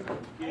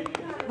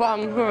 But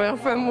I'm real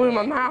friend with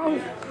my mouth.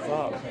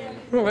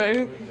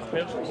 Really?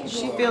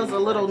 She feels a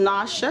little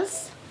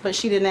nauseous, but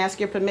she didn't ask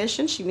your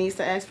permission. She needs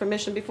to ask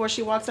permission before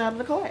she walks out of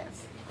the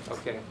class.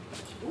 Okay.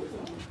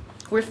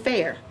 We're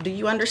fair. Do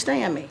you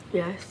understand me?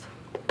 Yes.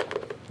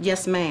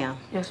 Yes, ma'am.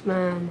 Yes,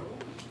 ma'am.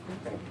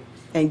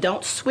 And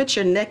don't switch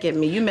your neck at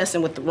me. You're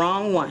messing with the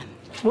wrong one.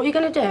 What are you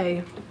going to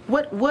do?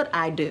 What would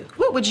I do?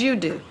 What would you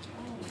do?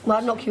 Well,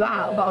 I'd knock you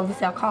out, but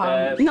obviously I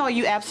can't. No,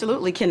 you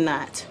absolutely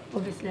cannot.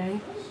 Obviously.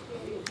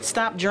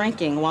 Stop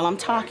drinking while I'm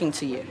talking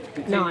to you.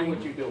 No.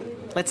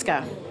 Let's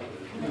go.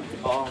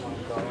 Oh my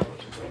God.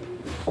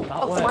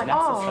 Oh, my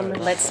arm.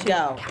 Let's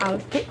go.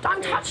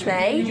 Don't touch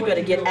me. You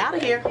better get out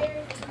of here.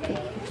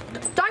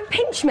 Don't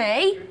pinch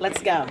me.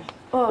 Let's go.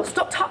 Oh,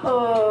 stop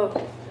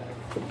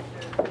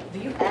Do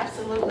you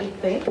absolutely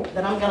think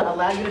that I'm going to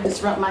allow you to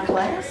disrupt my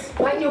class?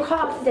 Wait in your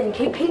class then,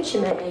 keep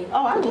pinching me.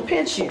 Oh, I will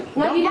pinch you.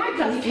 No, you get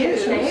don't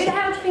confused. pinch me. Who the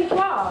hell do you think you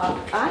are?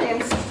 I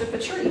am Sister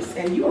Patrice,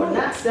 and you are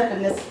not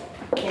stepping this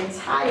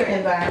entire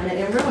environment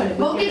and ruin it.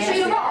 What gives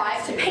you the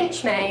right to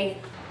pinch me?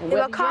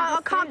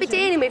 I can't be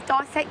dealing with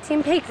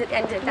dissecting pigs at the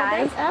end of the day. Well,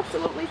 that's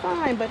absolutely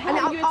fine, but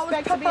how do you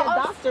expect to be a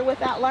doctor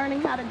without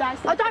learning how to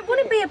dissect? I don't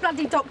want to be a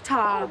bloody doctor.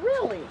 Oh,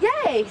 really?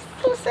 Yes.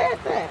 Who said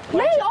that?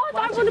 Me, I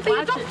don't want to be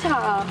a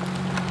doctor.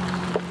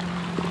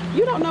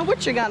 You don't know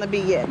what you're going to be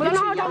yet. Well,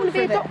 no, I don't want to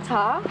be a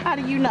doctor. How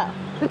do you know?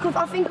 Because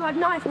I think I'd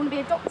know if I want to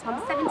be a doctor.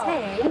 I'm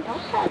 17.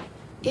 Okay.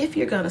 If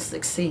you're going to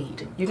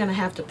succeed, you're going to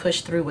have to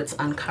push through what's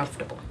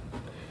uncomfortable.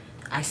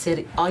 I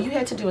said, all you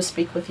had to do was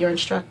speak with your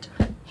instructor.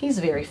 He's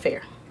very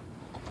fair.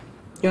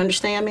 You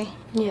understand me?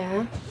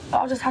 Yeah.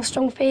 I just have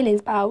strong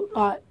feelings about,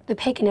 like, the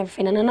pig and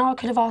everything. And I know I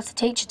could have asked the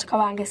teacher to go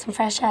out and get some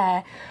fresh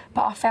air,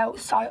 but I felt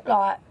so,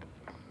 like,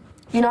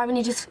 you know, when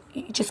you just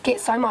get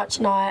so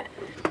much, like,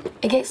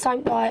 it gets so,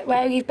 like,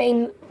 where you've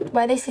been,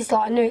 where this is,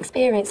 like, a new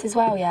experience as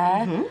well,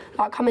 yeah?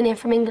 Like, coming in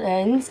from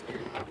England,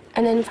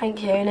 and then,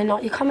 thank you, and then,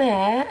 like, you come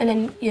here, and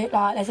then, you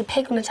like, there's a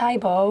pig on the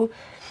table,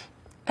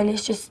 and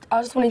it's just,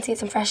 I just wanted to get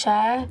some fresh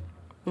air.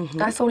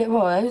 That's all it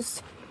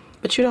was.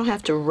 But you don't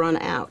have to run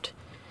out.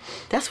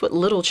 That's what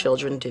little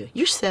children do.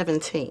 You're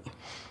 17.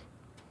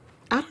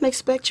 I don't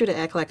expect you to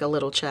act like a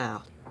little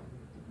child.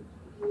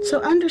 So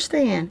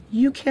understand,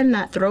 you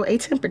cannot throw a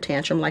temper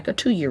tantrum like a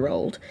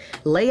 2-year-old,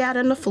 lay out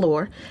on the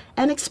floor,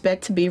 and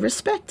expect to be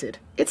respected.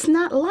 It's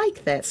not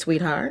like that,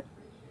 sweetheart.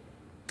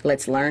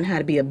 Let's learn how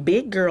to be a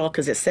big girl,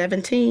 because at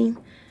 17,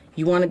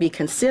 you want to be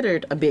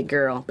considered a big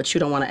girl, but you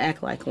don't want to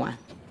act like one.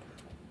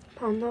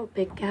 I'm not a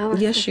big girl.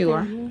 Yes, you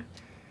are.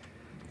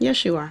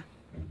 Yes, you are.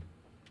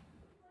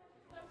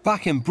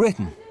 Back in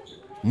Britain,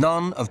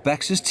 none of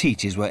Bex's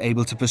teachers were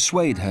able to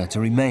persuade her to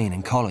remain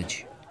in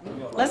college.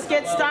 Let's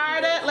get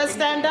started. Let's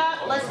stand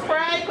up. Let's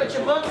pray. Put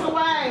your books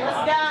away.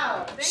 Let's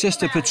go.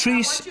 Sister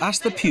Patrice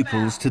asked the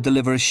pupils to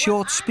deliver a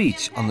short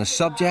speech on the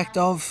subject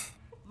of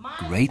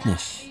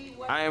greatness.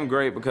 I am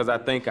great because I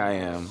think I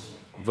am.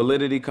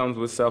 Validity comes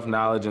with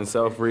self-knowledge and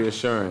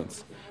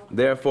self-reassurance.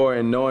 Therefore,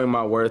 in knowing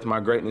my worth, my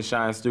greatness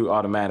shines through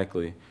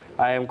automatically.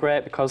 I am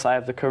great because I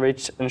have the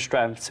courage and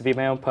strength to be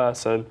my own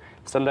person,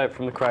 stand out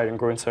from the crowd and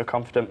grow into a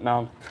confident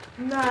man.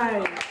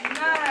 No.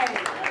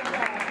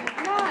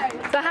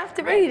 Do I have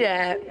to read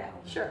it? Yeah,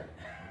 sure.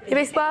 If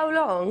it's well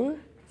long?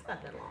 It's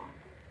not that long.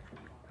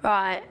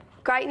 Right.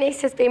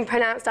 Greatness has been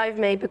pronounced over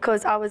me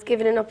because I was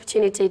given an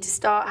opportunity to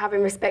start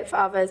having respect for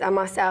others and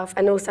myself,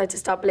 and also to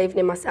start believing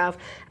in myself,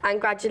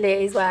 and gradually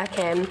it is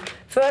working.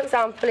 For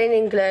example, in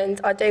England,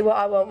 I do what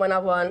I want when I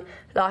want,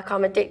 like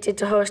I'm addicted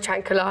to horse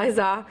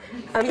tranquiliser.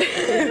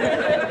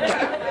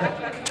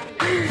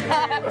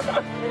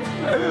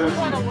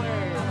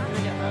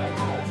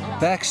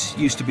 Bex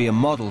used to be a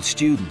model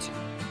student.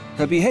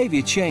 Her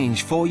behaviour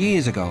changed 4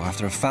 years ago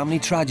after a family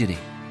tragedy.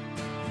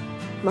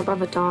 My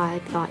brother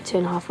died like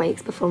 2.5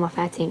 weeks before my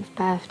 13th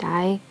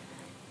birthday,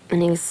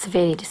 and he was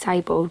severely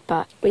disabled,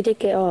 but we did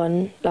get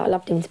on, like, I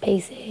loved him to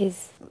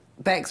pieces.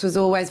 Bex was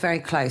always very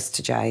close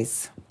to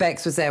Jay's.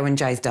 Bex was there when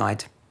Jay's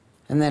died.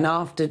 And then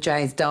after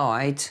Jay's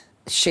died,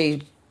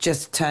 she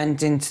just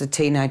turned into a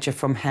teenager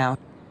from hell.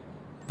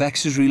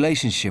 Bex's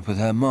relationship with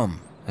her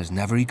mum has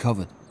never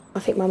recovered. I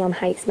think my mum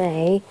hates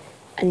me,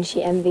 and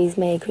she envies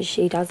me because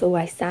she does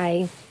always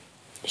say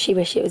she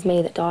wished it was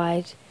me that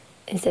died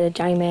instead of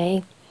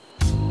Jamie.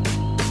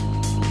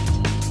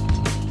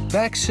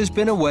 Bex has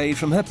been away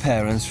from her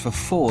parents for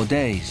 4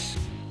 days.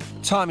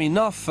 Time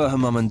enough for her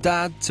mum and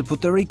dad to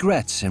put their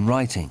regrets in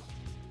writing.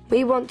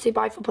 We want to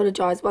both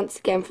apologise once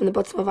again from the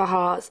bottom of our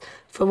hearts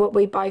for what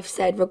we both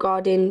said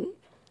regarding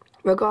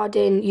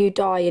you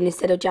dying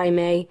instead of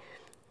Jamie.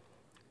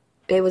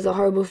 It was a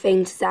horrible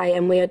thing to say,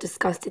 and we are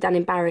disgusted and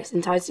embarrassed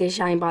and totally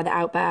ashamed by the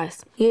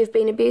outburst. You've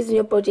been abusing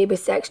your body with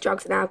sex,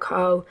 drugs and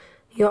alcohol,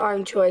 your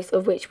own choice,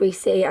 of which we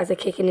see as a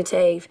kick in the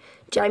teeth.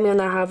 Jamie, on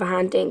the other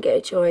hand, didn't get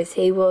a choice.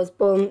 He was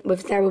born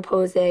with cerebral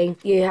palsy.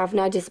 You have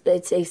no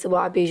disability, so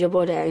why abuse your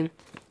body?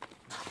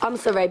 I'm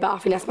sorry, but I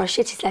think that's my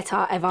shittest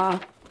letter ever.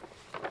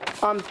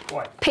 I'm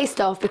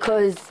pissed off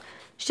because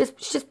she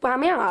just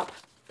wound me up.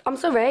 I'm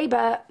sorry,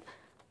 but...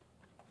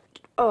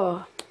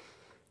 Oh.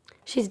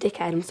 She's a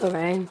dickhead, I'm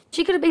sorry.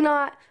 She could have been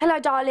like, hello,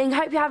 darling,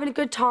 hope you're having a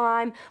good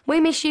time. We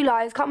miss you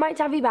loads, can't wait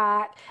to have you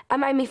back.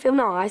 And made me feel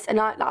nice, and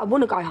I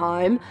want to go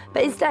home.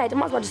 But instead, I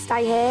might as well just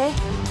stay here.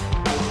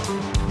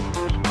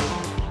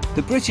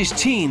 The British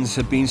teens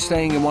had been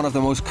staying in one of the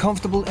most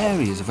comfortable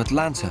areas of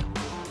Atlanta.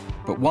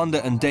 But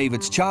Wanda and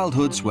David's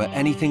childhoods were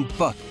anything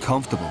but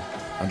comfortable.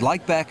 And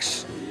like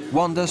Bex,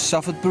 Wanda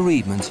suffered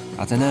bereavement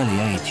at an early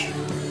age.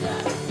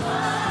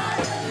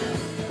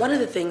 One of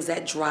the things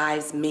that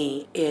drives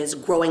me is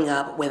growing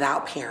up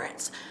without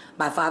parents.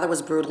 My father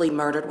was brutally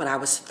murdered when I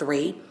was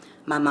 3.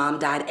 My mom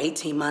died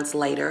 18 months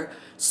later,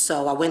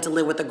 so I went to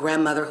live with a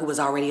grandmother who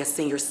was already a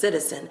senior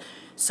citizen.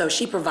 So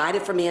she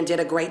provided for me and did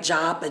a great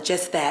job, but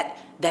just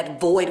that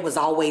void was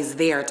always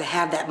there, to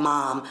have that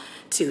mom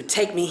to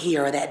take me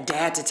here or that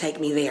dad to take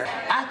me there.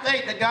 I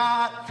thank the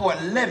God for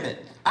a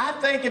limit. I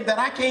thank him that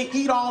I can't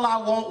eat all I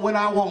want when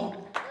I want.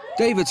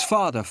 David's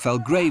father fell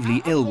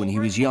gravely ill when he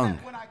was young,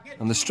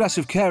 and the stress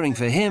of caring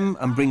for him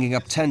and bringing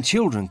up 10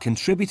 children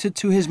contributed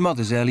to his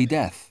mother's early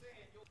death.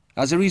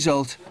 As a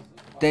result,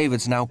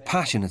 David's now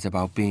passionate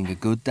about being a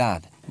good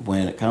dad.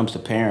 When it comes to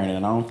parenting, I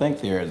don't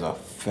think there is a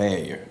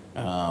failure,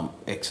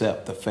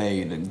 except the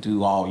failure to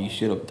do all you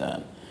should have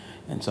done.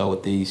 And so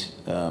with these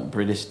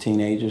British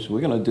teenagers,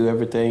 we're going to do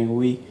everything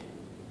we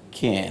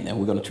can, and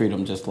we're going to treat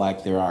them just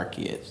like they're our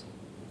kids.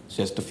 It's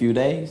just a few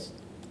days.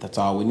 That's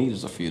all we need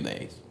is a few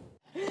days.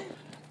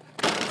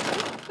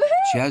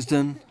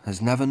 Chesden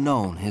has never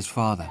known his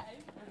father.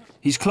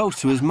 He's close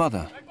to his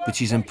mother, but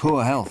she's in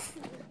poor health.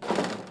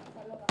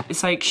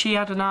 It's like she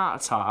had an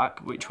heart attack,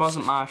 which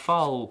wasn't my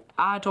fault.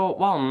 I don't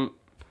want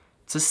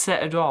to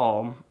sit at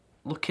home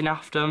looking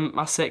after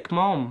my sick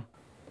mum.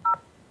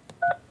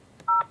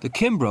 The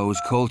Kimbroughs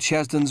called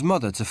Chesden's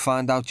mother to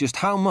find out just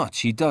how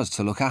much he does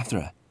to look after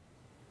her.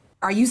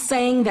 Are you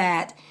saying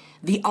that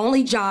the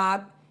only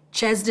job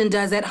Chesden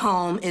does at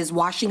home is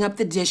washing up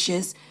the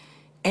dishes,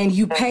 and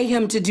you pay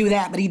him to do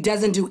that, but he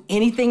doesn't do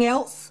anything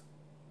else?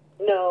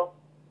 No,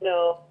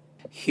 no.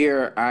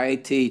 Here I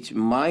teach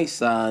my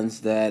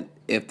sons that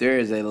if there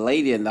is a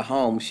lady in the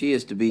home, she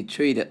is to be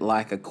treated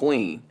like a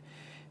queen,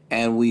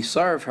 and we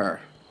serve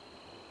her.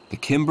 The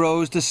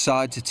Kimbroughs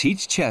decide to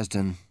teach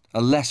Chesden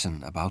a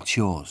lesson about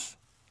chores.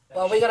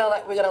 Well, we're gonna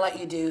let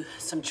you do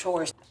some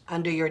chores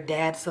under your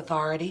dad's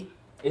authority.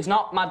 It's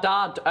not my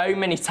dad. How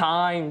many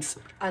times?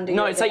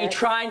 No, it's like you're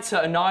trying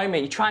to annoy me.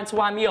 You're trying to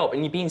wind me up,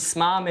 and you're being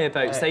smarmy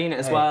about saying it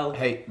as well.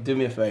 Hey, do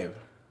me a favor.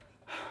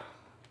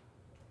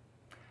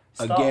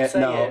 Stop Again,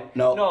 saying.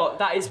 No,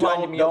 that is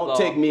winding me up. Don't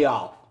take me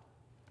off.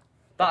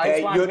 That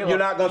is winding me up. You're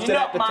not gonna sit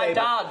at the table. You're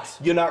not my dad.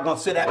 You're not gonna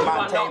sit at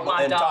my table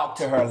and talk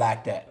to her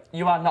like that.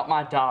 You are not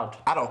my dad.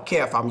 I don't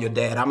care if I'm your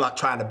dad. I'm not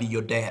trying to be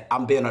your dad.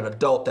 I'm being an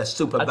adult that's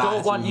supervising you. I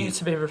don't want you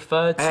to be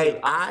referred to Hey,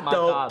 as I my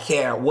don't dad.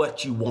 care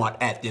what you want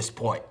at this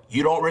point.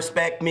 You don't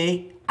respect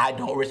me, I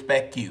don't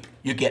respect you.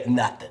 You get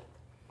nothing.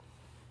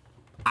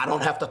 I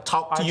don't have to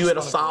talk to you in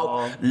a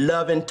soft,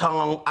 loving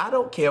tone. I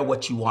don't care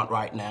what you want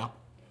right now.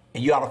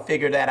 And you ought to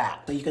figure that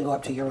out. So you can go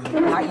up to your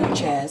room. Not you,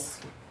 Ches.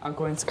 I'm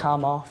going to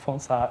calm off, one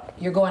sec.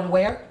 You're going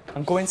where?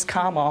 I'm going to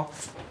calm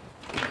off.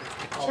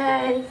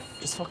 Ches.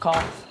 Just fuck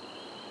off.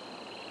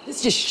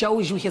 This just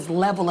shows you his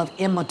level of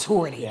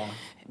immaturity. Yeah.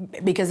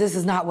 Because this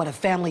is not what a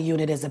family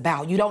unit is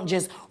about. You don't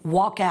just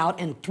walk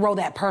out and throw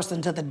that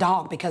person to the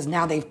dog because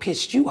now they've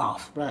pissed you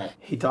off. Right.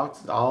 He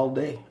talks all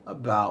day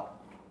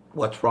about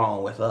what's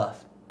wrong with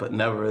us, but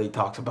never really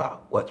talks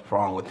about what's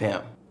wrong with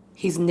him.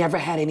 He's never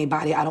had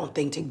anybody, I don't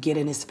think, to get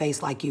in his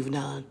face like you've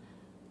done.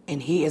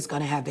 And he is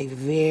gonna have a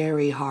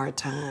very hard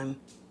time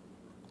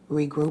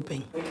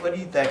regrouping. What do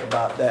you think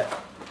about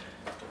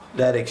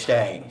that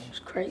exchange? It's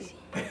crazy.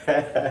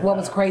 What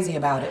was crazy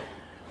about it?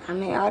 I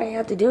mean, all they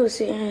have to do is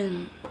sit here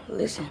and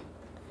listen.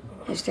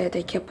 Instead,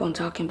 they kept on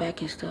talking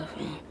back and stuff,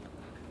 and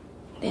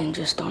then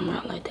just storm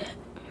out like that.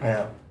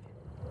 Yeah.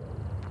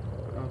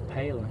 I'm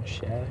pale and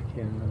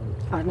shaking.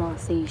 I know I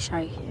see you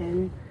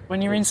shaking.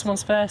 When you're in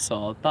someone's face,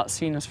 though, that's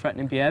seen as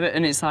threatening behaviour,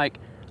 and it's like,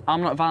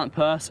 I'm not a violent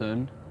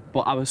person,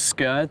 but I was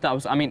scared.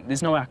 I mean,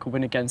 there's no way I could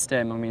win against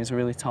him. I mean, he's a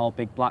really tall,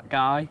 big black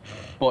guy,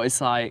 but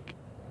it's like,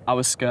 I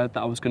was scared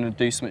that I was going to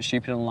do something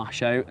stupid and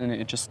lash out, and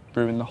it just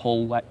ruined the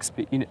whole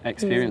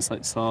experience.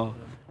 Like so.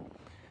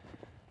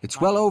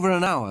 It's well over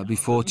an hour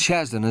before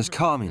Chesden is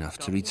calm enough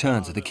to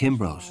return to the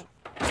Kimbroughs.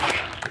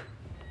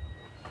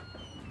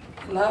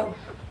 Hello?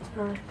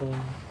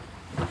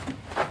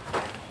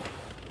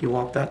 You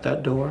walked out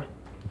that door.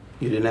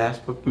 You didn't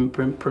ask for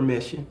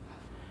permission.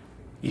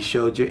 You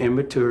showed your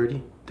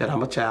immaturity, that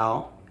I'm a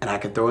child, and I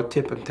can throw a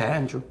temper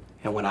tantrum,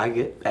 and when I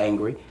get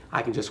angry,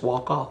 I can just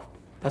walk off.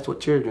 That's what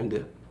children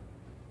do.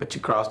 But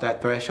you cross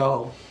that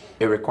threshold,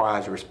 it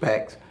requires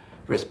respect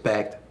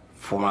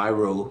for my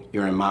rule.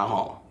 You're in my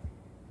home.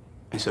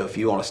 And so if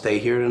you want to stay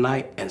here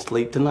tonight and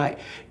sleep tonight,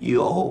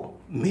 you owe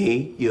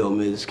me, you owe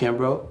Mrs.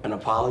 Kimbrough an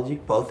apology,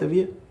 both of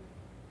you.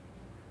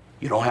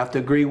 You don't have to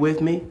agree with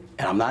me,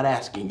 and I'm not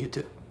asking you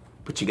to,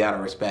 but you gotta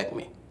respect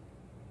me.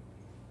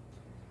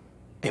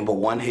 And but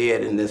one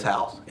head in this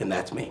house, and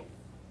that's me.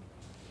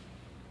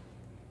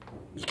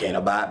 You can't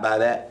abide by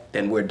that,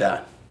 then we're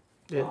done.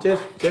 Yeah,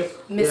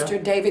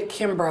 Mr. David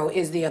Kimbrough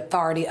is the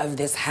authority of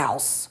this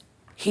house.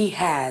 He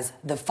has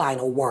the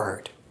final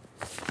word.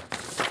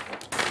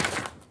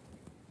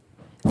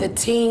 The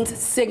teen's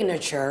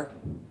signature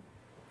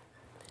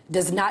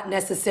does not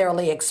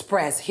necessarily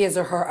express his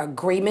or her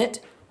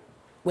agreement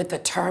with the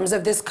terms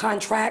of this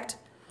contract,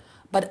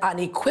 but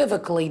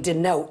unequivocally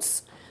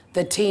denotes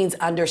the teen's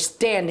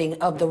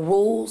understanding of the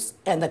rules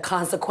and the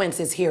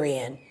consequences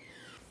herein.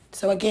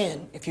 So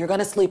again, if you're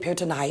gonna sleep here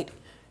tonight,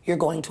 you're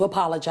going to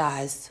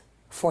apologize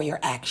for your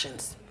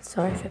actions.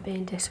 Sorry for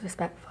being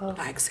disrespectful.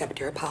 I accept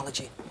your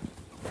apology.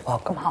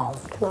 Welcome home.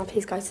 Can I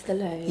please go to the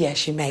loo?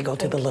 Yes, you may go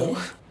to the loo.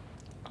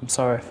 I'm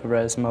sorry for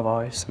raising my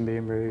voice and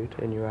being rude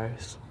in your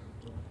house.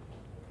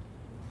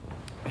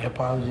 Your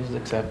apologies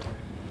accepted.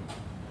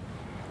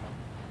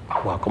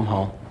 Welcome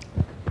home.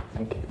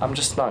 Thank you. I'm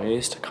just not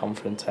used to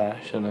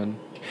confrontation, and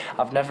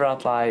I've never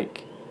had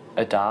like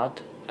a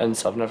dad, and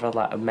so I've never had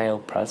like a male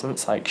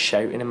presence like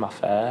shouting in my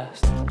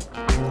face.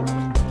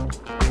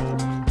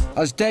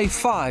 As day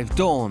 5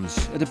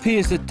 dawns, it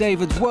appears that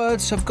David's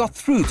words have got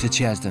through to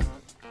Chesden.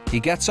 He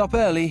gets up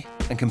early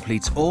and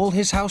completes all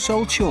his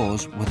household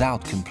chores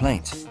without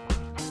complaint.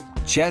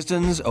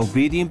 Chesden's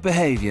obedient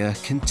behaviour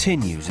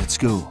continues at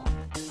school.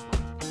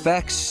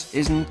 Bex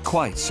isn't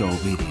quite so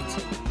obedient.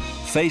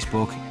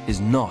 Facebook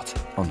is not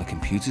on the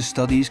computer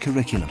studies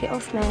curriculum. Get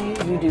off me.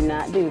 You do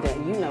not do that.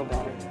 You know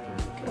better.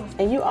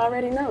 And you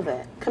already know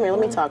that. Come here,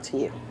 let me talk to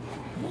you.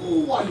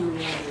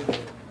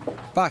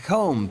 Back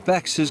home,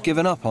 Bex has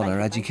given up on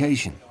her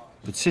education,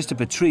 but Sister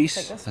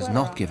Patrice has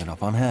not given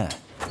up on her.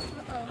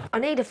 I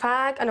need a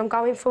fag and I'm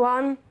going for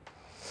one.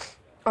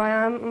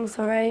 I'm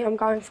sorry, I'm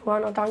going for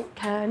one. I don't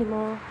care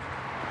anymore.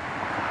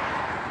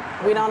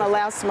 We don't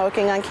allow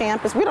smoking on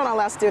campus. We don't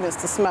allow students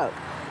to smoke.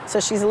 So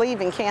she's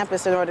leaving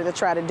campus in order to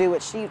try to do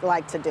what she'd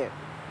like to do.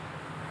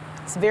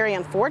 It's very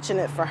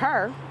unfortunate for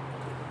her.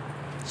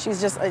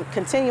 She's just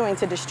continuing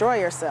to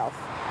destroy herself.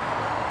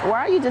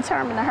 Why are you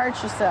determined to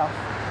hurt yourself?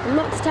 I'm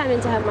not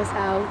determined to hurt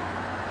myself.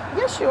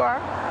 Yes, you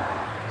are.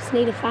 Just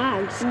need a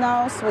fag.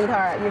 No,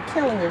 sweetheart, you're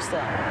killing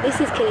yourself.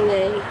 This is killing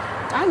me.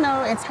 I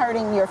know it's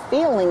hurting your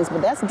feelings,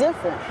 but that's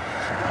different.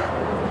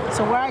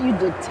 So why are you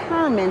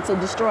determined to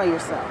destroy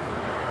yourself?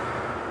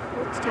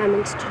 I'm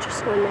determined to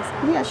destroy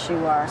myself. Yes,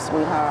 you are,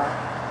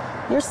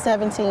 sweetheart. You're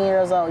 17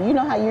 years old. You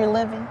know how you're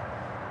living?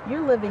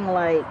 You're living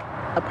like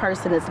a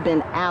person that's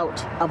been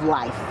out of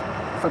life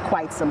for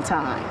quite some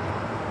time.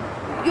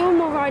 You're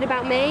more worried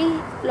about me,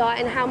 like,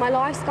 and how my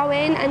life's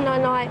going, and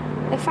then, like,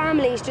 the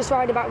family's just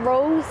worried about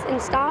rules and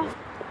stuff.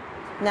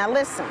 Now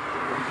listen,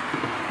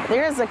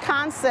 there is a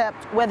concept,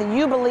 whether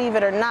you believe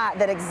it or not,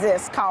 that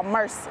exists called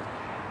mercy.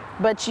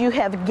 But you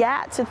have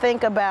got to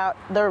think about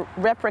the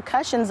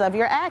repercussions of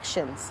your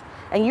actions,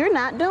 and you're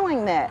not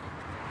doing that.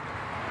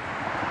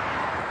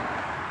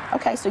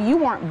 Okay, so you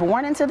weren't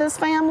born into this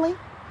family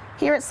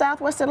here at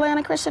Southwest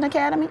Atlanta Christian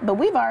Academy, but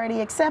we've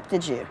already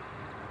accepted you.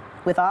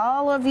 With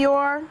all of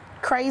your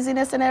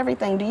craziness and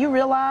everything, do you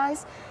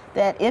realize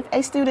that if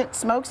a student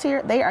smokes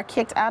here, they are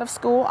kicked out of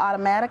school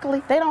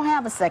automatically? They don't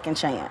have a second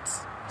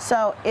chance.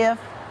 So if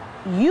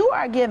you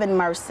are given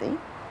mercy,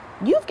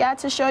 you've got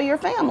to show your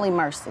family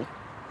mercy.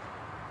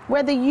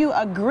 Whether you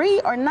agree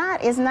or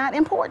not is not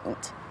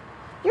important.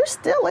 You're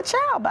still a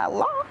child by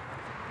law.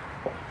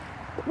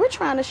 We're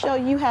trying to show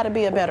you how to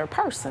be a better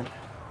person.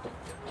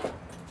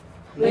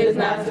 Lead us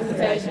not into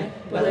temptation,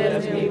 but lead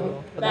us from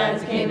evil. For thine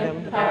is the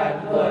kingdom, the power,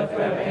 and the glory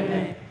forever.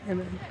 Amen.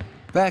 Amen.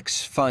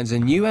 Bex finds a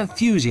new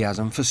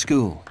enthusiasm for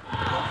school.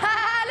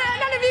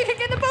 None of you can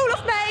get the ball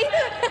off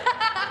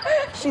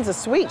me! She's a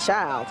sweet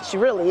child. She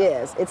really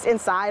is. It's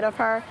inside of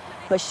her,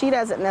 but she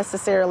doesn't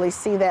necessarily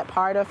see that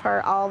part of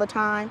her all the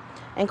time.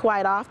 And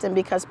quite often,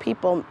 because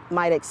people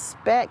might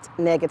expect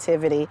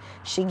negativity,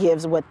 she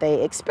gives what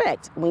they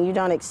expect. When you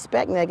don't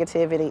expect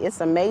negativity, it's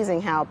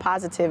amazing how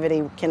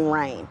positivity can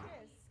reign.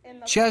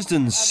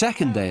 Chesden's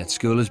second day at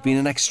school has been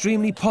an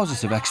extremely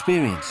positive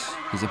experience.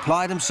 He's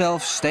applied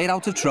himself, stayed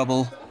out of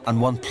trouble, and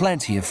won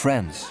plenty of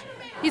friends.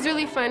 He's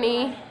really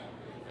funny,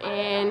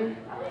 and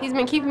he's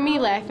been keeping me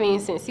laughing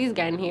since he's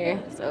gotten here,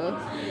 so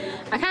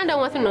I kind of don't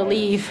want him to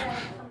leave.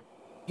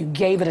 You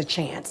gave it a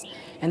chance.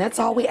 And that's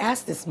all we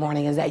ask this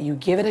morning, is that you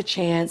give it a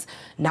chance,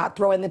 not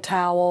throw in the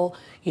towel,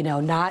 you know,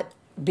 not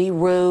be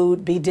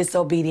rude, be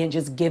disobedient,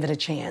 just give it a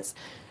chance.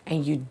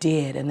 And you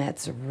did, and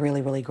that's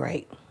really, really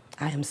great.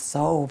 I am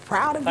so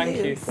proud of you.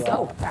 Thank you for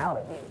so that. proud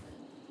of you.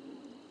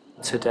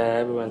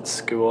 Today we went to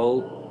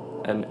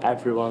school and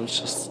everyone's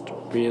just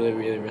really,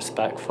 really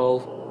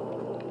respectful.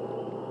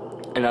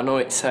 And I know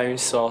it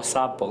sounds so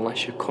sad, but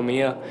unless you come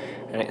here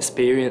and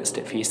experienced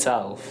it for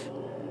yourself,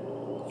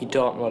 you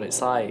don't know what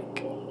it's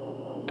like.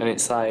 And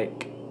it's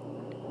like,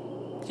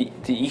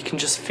 you can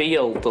just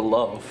feel the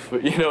love,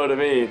 you know what I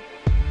mean?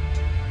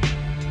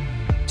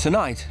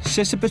 Tonight,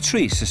 Sister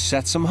Patrice has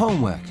set some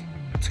homework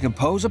to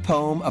compose a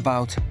poem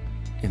about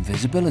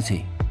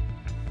invisibility.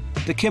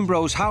 The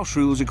Kimbrough's house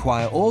rules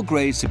require all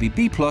grades to be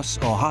B+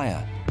 or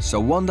higher, so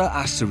Wanda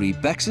asked to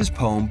read Bex's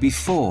poem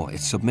before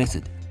it's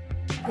submitted.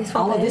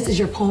 All of this is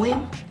your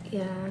poem?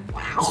 Yeah.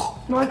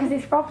 Wow. No, because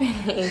it's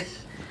rubbish.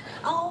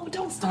 Oh,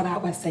 don't start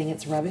out by saying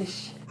it's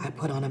rubbish. I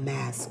put on a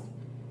mask.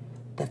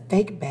 The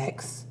fake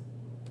Bex,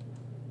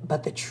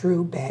 but the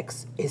true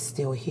Bex is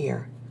still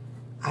here.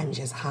 I'm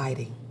just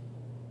hiding.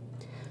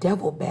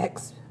 Devil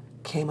Bex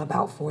came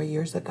about 4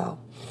 years ago,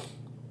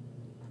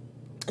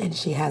 and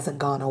she hasn't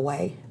gone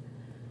away.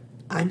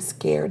 I'm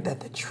scared that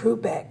the true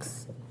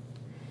Bex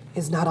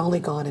is not only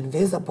gone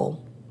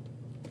invisible,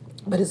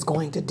 but is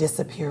going to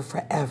disappear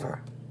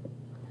forever.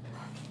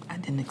 I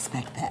didn't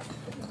expect that.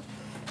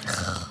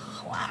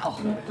 Wow.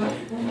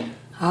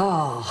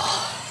 Oh,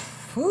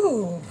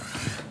 whew.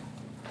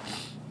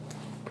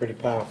 Pretty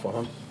powerful,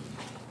 huh?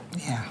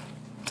 Yeah.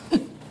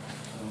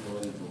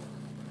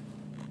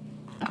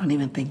 I don't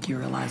even think you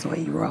realize what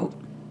you wrote.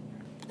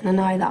 And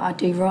I know that I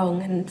do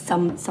wrong, and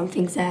some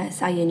things there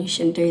saying you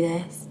shouldn't do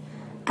this.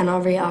 And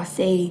I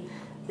see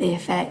the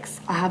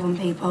effects I have on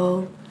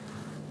people.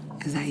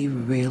 Is that you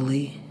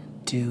really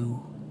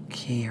do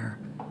care.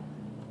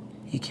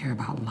 You care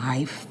about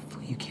life.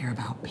 You care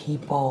about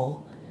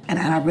people. And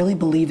I really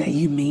believe that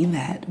you mean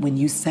that when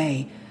you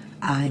say,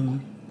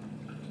 I'm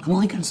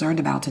only concerned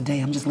about today.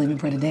 I'm just living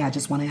for today. I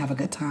just want to have a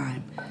good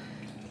time.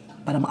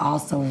 But I'm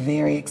also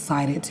very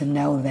excited to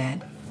know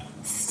that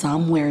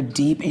somewhere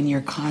deep in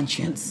your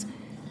conscience,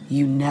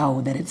 you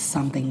know that it's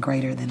something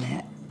greater than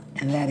that.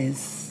 And that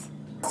is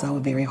so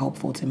very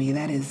hopeful to me.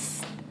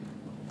 That's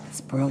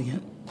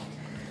brilliant.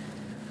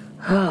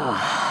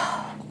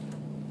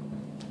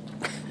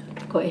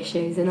 Got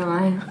issues, and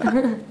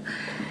I.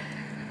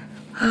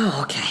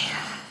 Oh, okay.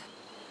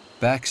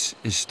 Bex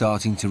is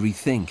starting to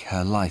rethink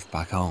her life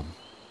back home.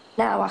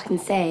 Now I can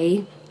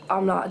see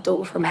I'm like a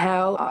daughter from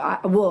hell.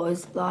 I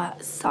was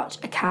like such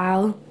a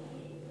cow.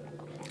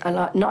 I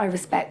like no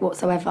respect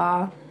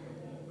whatsoever.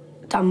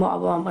 Done what I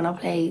want when I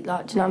play.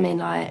 Like, do you know what I mean?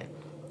 Like,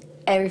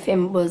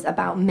 everything was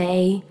about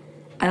me,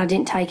 and I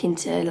didn't take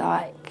into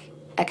like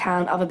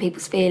account other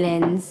people's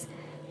feelings.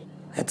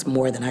 That's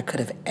more than I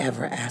could have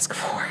ever asked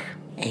for.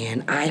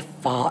 And I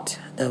fought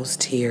those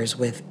tears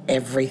with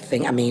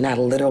everything. I mean, I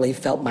literally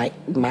felt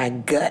my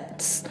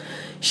guts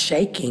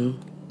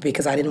shaking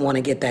because I didn't want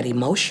to get that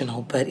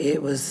emotional, but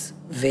it was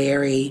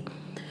very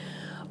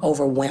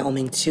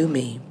overwhelming to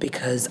me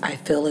because I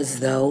feel as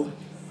though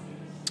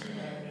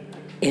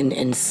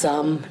in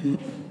some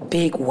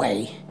big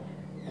way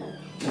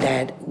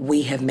that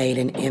we have made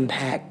an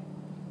impact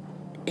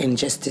in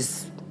just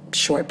this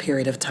short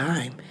period of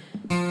time.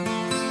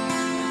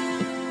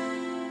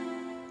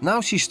 Now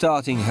she's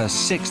starting her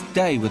 6th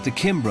day with the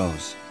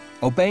Kimbros.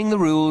 Obeying the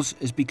rules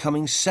is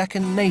becoming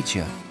second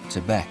nature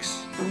to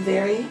Bex. I'm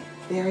very,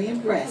 very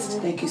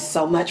impressed. Thank you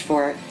so much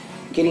for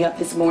getting up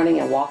this morning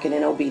and walking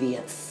in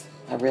obedience.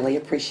 I really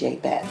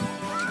appreciate that.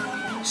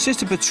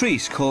 Sister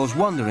Patrice calls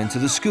Wanda into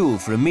the school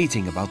for a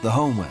meeting about the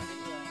homework.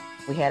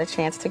 We had a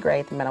chance to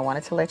grade them, and I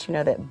wanted to let you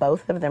know that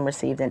both of them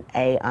received an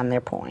A on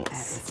their points.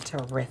 That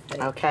is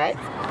terrific. Okay.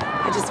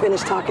 I just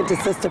finished talking to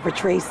Sister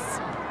Patrice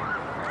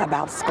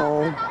about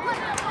school,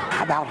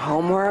 about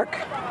homework.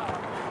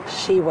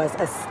 She was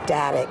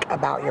ecstatic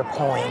about your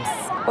points.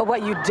 But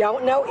what you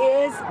don't know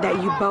is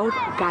that you both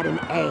got an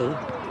A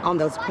on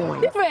those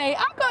points. It's me.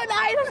 I got an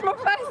A. That's my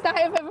first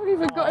A I've ever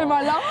even got in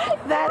my life.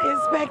 That is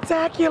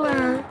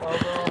spectacular.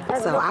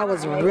 So I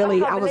was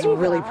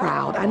really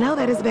proud. I know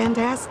that is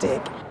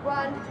fantastic.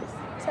 1,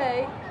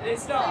 2.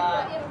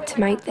 To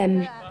make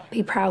them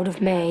be proud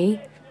of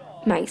me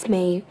makes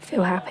me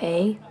feel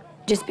happy.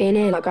 Just being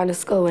here, like going to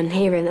school and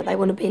hearing that they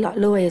want to be like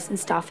lawyers and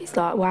stuff, it's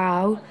like,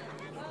 wow.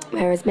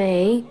 Whereas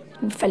me,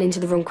 fell into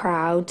the wrong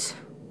crowd.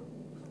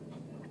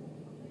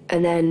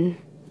 And then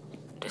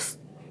just,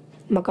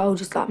 my goal,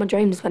 just like my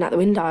dreams went out the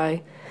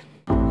window.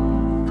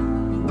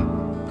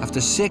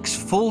 After 6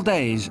 full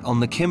days on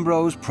the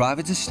Kimbros'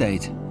 private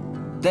estate,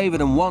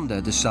 David and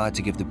Wanda decide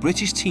to give the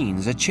British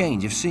teens a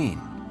change of scene.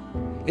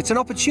 It's an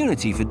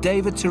opportunity for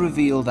David to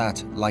reveal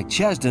that, like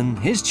Chesden,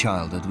 his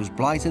childhood was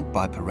blighted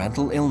by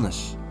parental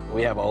illness.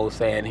 We have an old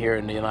saying here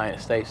in the United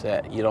States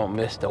that you don't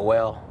miss the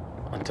well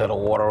until the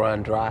water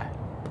runs dry.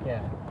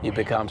 Yeah. You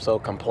become so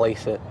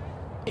complacent,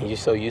 and you're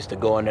so used to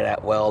going to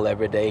that well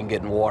every day and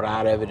getting water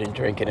out of it and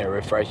drinking and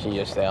refreshing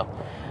yourself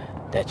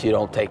that you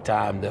don't take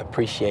time to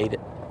appreciate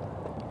it.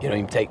 You don't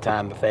even take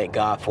time to thank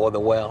God for the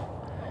well.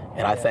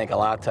 And I think a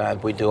lot of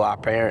times we do our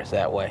parents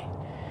that way.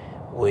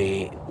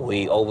 We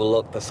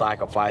overlook the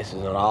sacrifices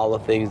and all the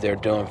things they're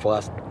doing for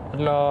us.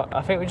 No,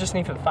 I think we just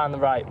need to find the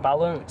right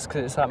balance,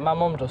 because it's like my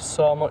mum does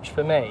so much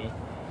for me,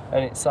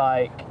 and it's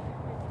like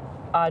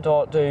I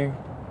don't do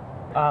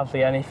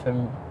hardly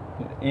anything,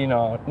 you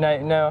know.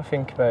 Now I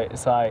think about it,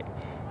 it's like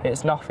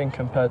it's nothing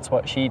compared to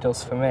what she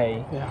does for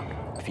me. Yeah.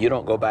 If you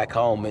don't go back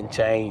home and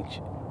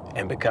change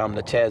and become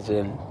the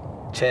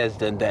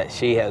Chesden that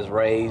she has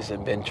raised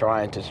and been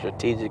trying to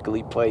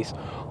strategically place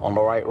on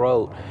the right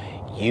road,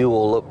 you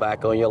will look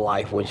back on your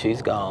life when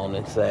she's gone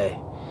and say,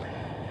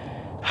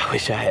 I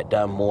wish I had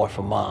done more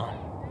for Mom.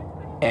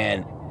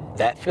 And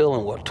that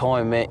feeling will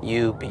torment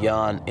you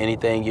beyond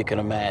anything you can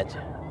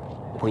imagine.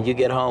 When you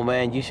get home,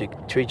 man, you should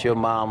treat your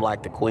mom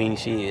like the queen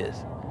she is.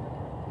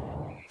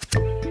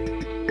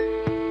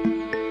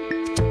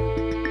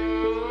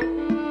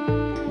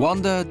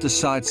 Wanda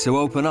decides to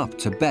open up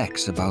to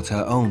Bex about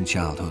her own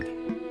childhood.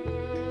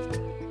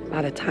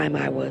 By the time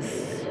I was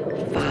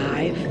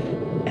 5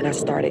 and I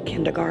started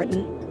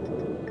kindergarten,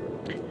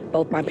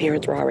 both my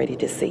parents were already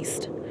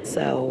deceased.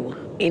 So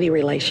any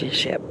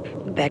relationship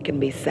that can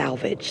be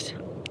salvaged,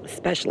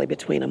 especially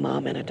between a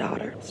mom and a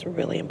daughter, is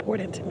really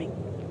important to me.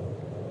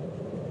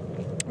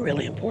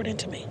 Really important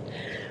to me.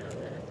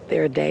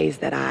 There are days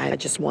that I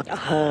just want a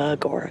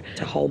hug or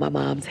to hold my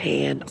mom's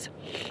hand.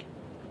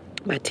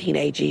 My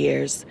teenage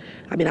years,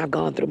 I mean, I've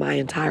gone through my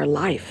entire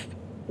life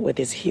with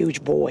this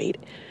huge void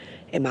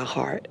in my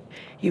heart.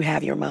 You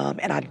have your mom,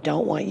 and I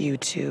don't want you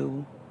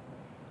to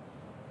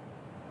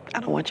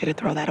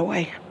throw that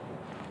away.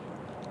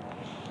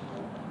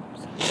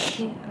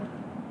 Yeah.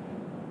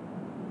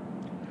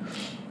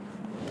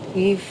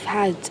 You've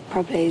had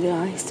probably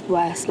the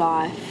worst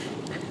life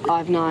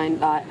I've known.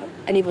 Like,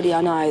 anybody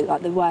I know,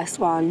 like the worst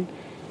one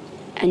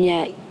and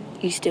yet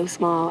you still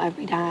smile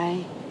every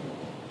day.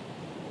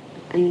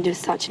 And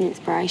just such an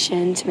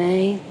inspiration to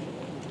me.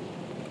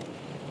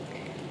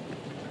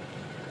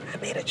 I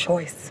made a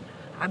choice.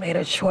 I made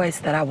a choice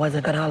that I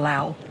wasn't going to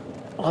allow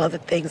all of the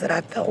things that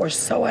I felt were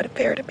so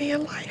unfair to me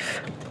in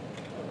life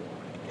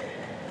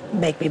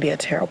make me be a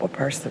terrible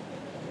person.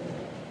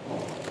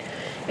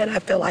 And I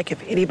feel like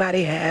if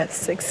anybody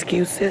has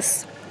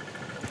excuses,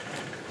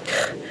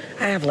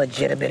 I have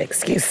legitimate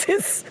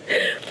excuses,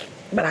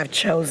 but I've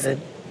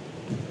chosen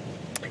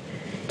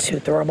to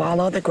throw them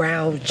all on the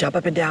ground, jump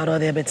up and down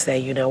on them and say,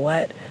 you know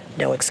what?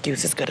 No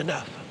excuse is good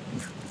enough.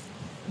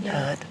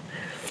 None.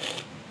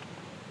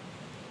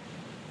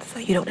 So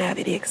you don't have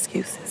any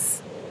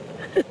excuses.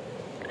 Do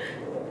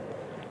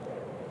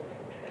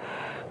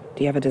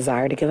you have a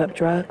desire to give up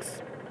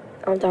drugs?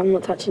 I'm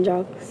not touching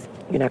drugs.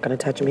 You're not going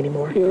to touch them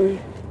anymore? No.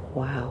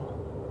 Wow.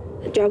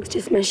 The drugs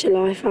just mess your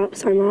life up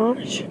so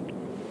much.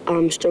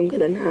 I'm stronger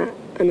than that,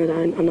 and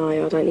I know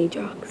I don't need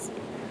drugs.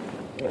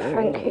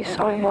 Thank you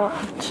so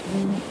much.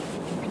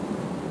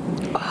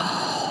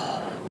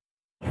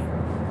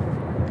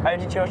 How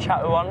did your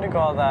chat with Wanda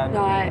go then?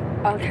 Like,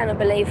 I cannot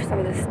believe some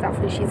of the stuff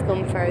that she's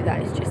gone through.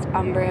 That is just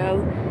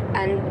unreal.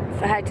 And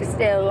for her to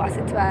still, I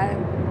said to her,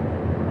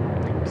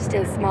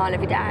 still smile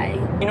every day.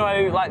 You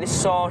know, like, this is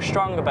so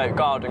strong about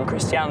God and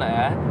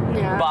Christianity.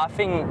 Yeah. But I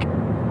think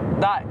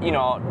that, you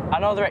know, I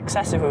know they're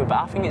excessive with it, but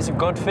I think it's a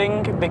good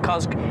thing,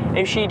 because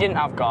if she didn't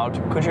have God,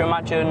 could you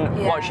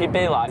imagine what she'd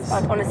be like?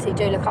 I honestly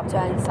do look up to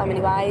her in so many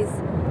ways.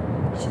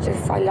 She's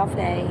just so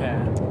lovely.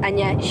 Yeah. And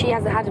yet she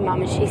hasn't had a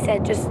mum, and she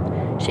said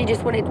she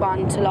just wanted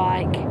one to,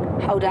 like,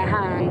 hold her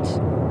hand.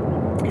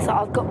 It's like,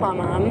 I've got my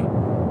mum,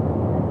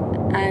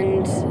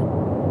 and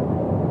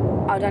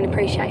I don't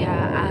appreciate her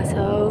at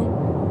all,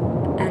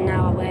 and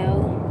now I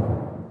will.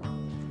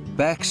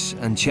 Bex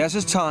and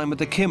Chez's time at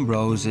the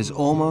Kimbros is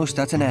almost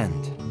at an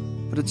end,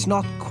 but it's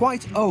not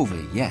quite over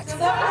yet.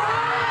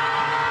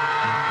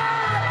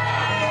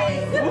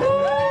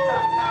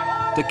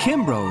 The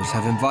Kimbros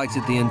have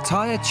invited the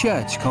entire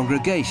church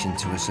congregation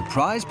to a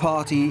surprise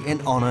party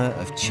in honour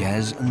of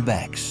Chez and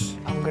Bex.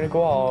 I'm going to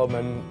go home,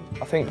 and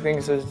I think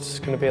things are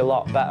just going to be a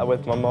lot better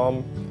with my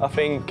mum. I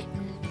think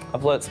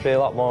I've learnt to be a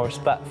lot more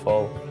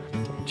respectful.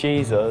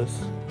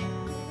 Jesus,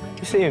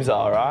 he seems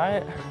all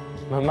right.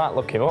 I might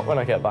look him up when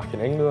I get back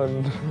in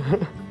England.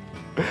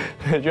 Do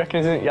you reckon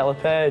he's in Yellow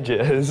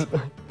Pages?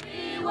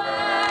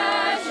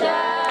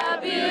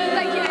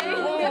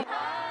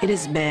 It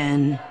has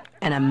been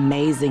an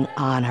amazing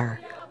honor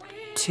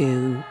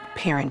to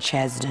parent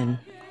Chesden.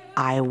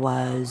 I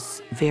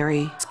was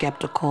very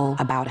skeptical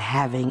about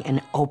having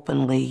an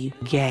openly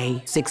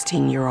gay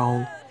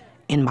 16-year-old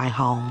in my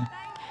home,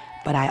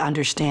 but I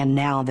understand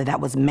now that that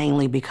was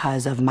mainly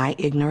because of my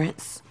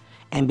ignorance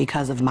and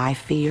because of my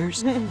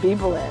fears. Be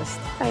blessed.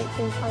 Thank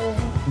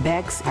you.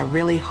 Bex, I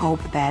really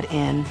hope that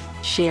in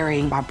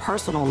sharing my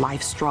personal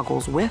life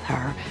struggles with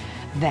her,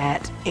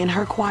 that in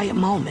her quiet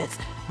moments,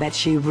 that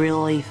she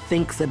really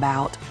thinks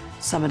about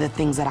some of the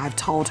things that I've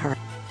told her.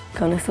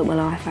 Gonna sort my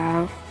life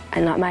out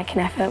and, like, make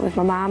an effort with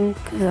my mum,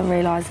 because I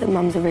realised that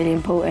mums are really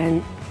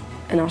important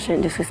and I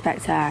shouldn't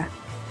disrespect her.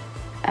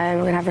 I'm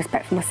gonna have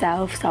respect for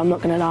myself, so I'm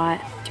not gonna,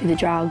 like, do the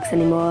drugs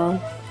anymore.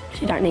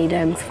 She don't need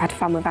them, because I've had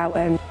fun without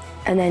them.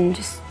 And then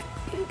just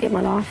get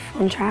my life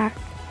on track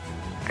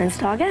and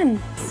start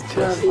again.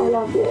 Love you. I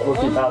love you.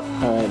 Love you, Dad.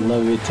 All right,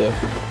 love you too.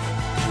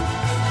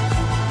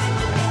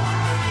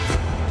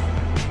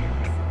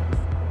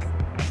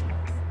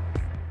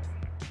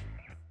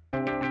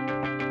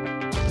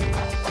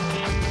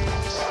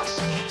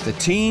 The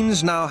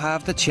teens now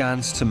have the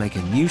chance to make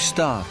a new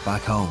start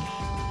back home.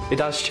 It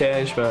has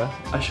changed me.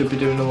 I should be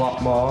doing a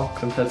lot more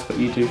compared to what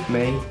you do for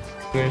me.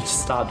 I'm going to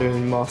start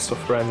doing more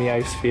stuff around the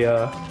house for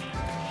you.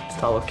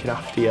 Start looking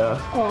after you.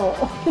 Oh.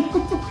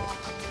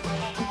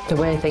 The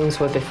way things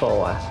were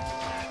before,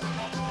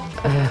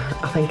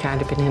 I think I'd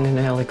have been in an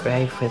early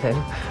grave with him.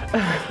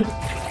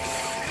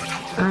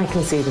 I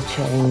can see the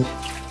change,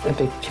 a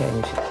big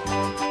change.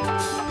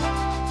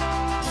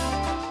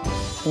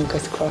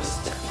 Fingers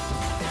crossed.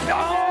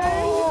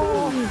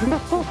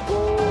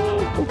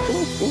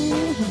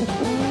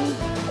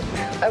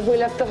 Have we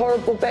left the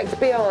horrible Bex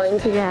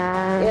behind?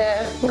 Yeah.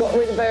 Yeah? Got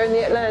rid of her in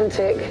the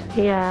Atlantic?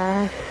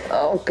 Yeah.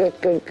 Oh, good,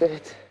 good,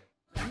 good.